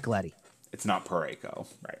not Nick Leddy. It's not Parayko."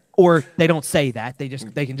 Right. Or they don't say that. They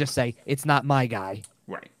can just say it's not my guy.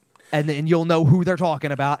 Right. And then you'll know who they're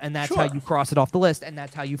talking about, and that's how you cross it off the list, and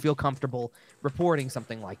that's how you feel comfortable reporting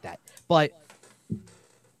something like that. But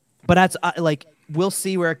that's like. We'll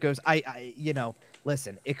see where it goes.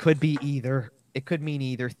 Listen, it could be either. It could mean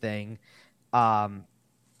either thing.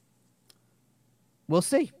 We'll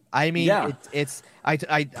see. I mean, it's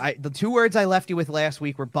the two words I left you with last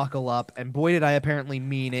week were buckle up, and boy, did I apparently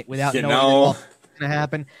mean it without knowing what's going to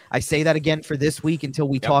happen. I say that again for this week until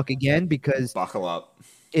we talk again, because buckle up.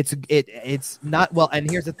 It's not well, and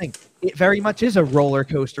here's the thing: it very much is a roller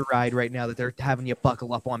coaster ride right now that they're having you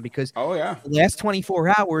buckle up on, because the last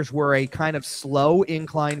 24 hours were a kind of slow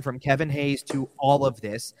incline from Kevin Hayes to all of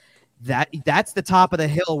this. That's the top of the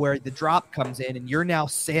hill where the drop comes in, and you're now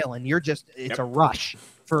sailing. It's a rush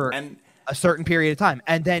for a certain period of time,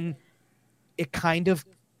 and then it kind of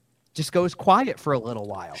just goes quiet for a little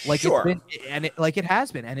while, like it's been, and it has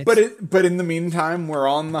been. And but in the meantime, we're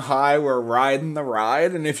on the high, we're riding the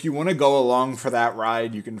ride, and if you want to go along for that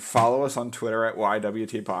ride, you can follow us on Twitter at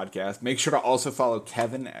YWT Podcast. Make sure to also follow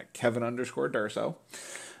Kevin at Kevin_Durso.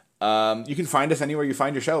 You can find us anywhere you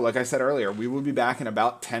find your show. Like I said earlier, we will be back in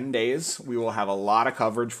about 10 days. We will have a lot of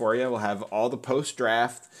coverage for you. We'll have all the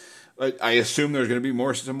post-draft. I assume there's going to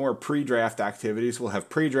be some more pre-draft activities. We'll have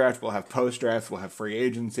pre-draft, we'll have post-draft, we'll have free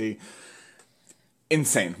agency.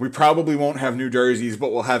 Insane. We probably won't have new jerseys,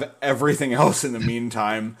 but we'll have everything else in the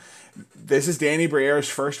meantime. This is Danny Briere's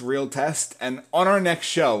first real test, and on our next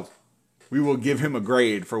show, we will give him a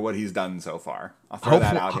grade for what he's done so far. I'll throw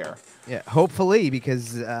that out here. Yeah, hopefully,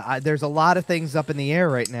 because there's a lot of things up in the air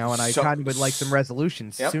right now, and I kind of would like some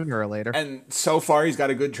resolutions sooner or later. And so far, he's got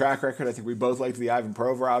a good track record. I think we both liked the Ivan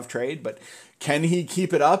Provorov trade, but can he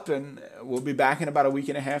keep it up? And we'll be back in about a week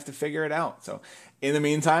and a half to figure it out. So in the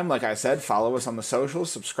meantime, like I said, follow us on the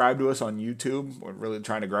socials, subscribe to us on YouTube. We're really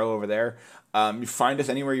trying to grow over there. You find us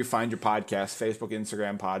anywhere you find your podcast: Facebook,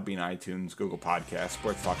 Instagram, Podbean, iTunes, Google Podcasts,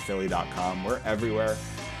 SportsTalkPhilly.com. We're everywhere.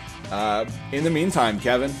 In the meantime,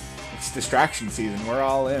 Kevin, it's distraction season. We're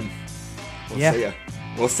all in.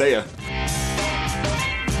 We'll see ya.